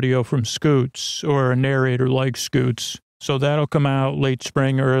had audio from Scoots or a narrator like Scoots. So that'll come out late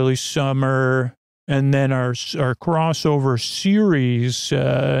spring, early summer. And then our crossover series,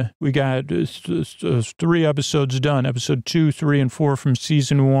 we got 3 episodes done, episode 2, 3, and 4 from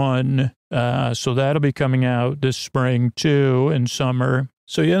season 1. So that'll be coming out this spring too, and summer.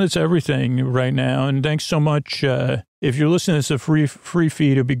 So yeah, that's everything right now. And thanks so much. If you're listening to this, a free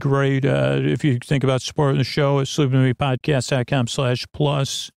feed, it'd be great. If you think about supporting the show at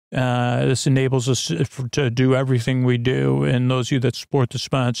sleepwithmepodcast.com/plus. This enables us to do everything we do, and those of you that support the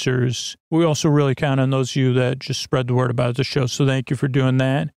sponsors. We also really count on those of you that just spread the word about the show, so thank you for doing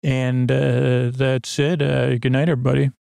that. And that's it. Good night, everybody.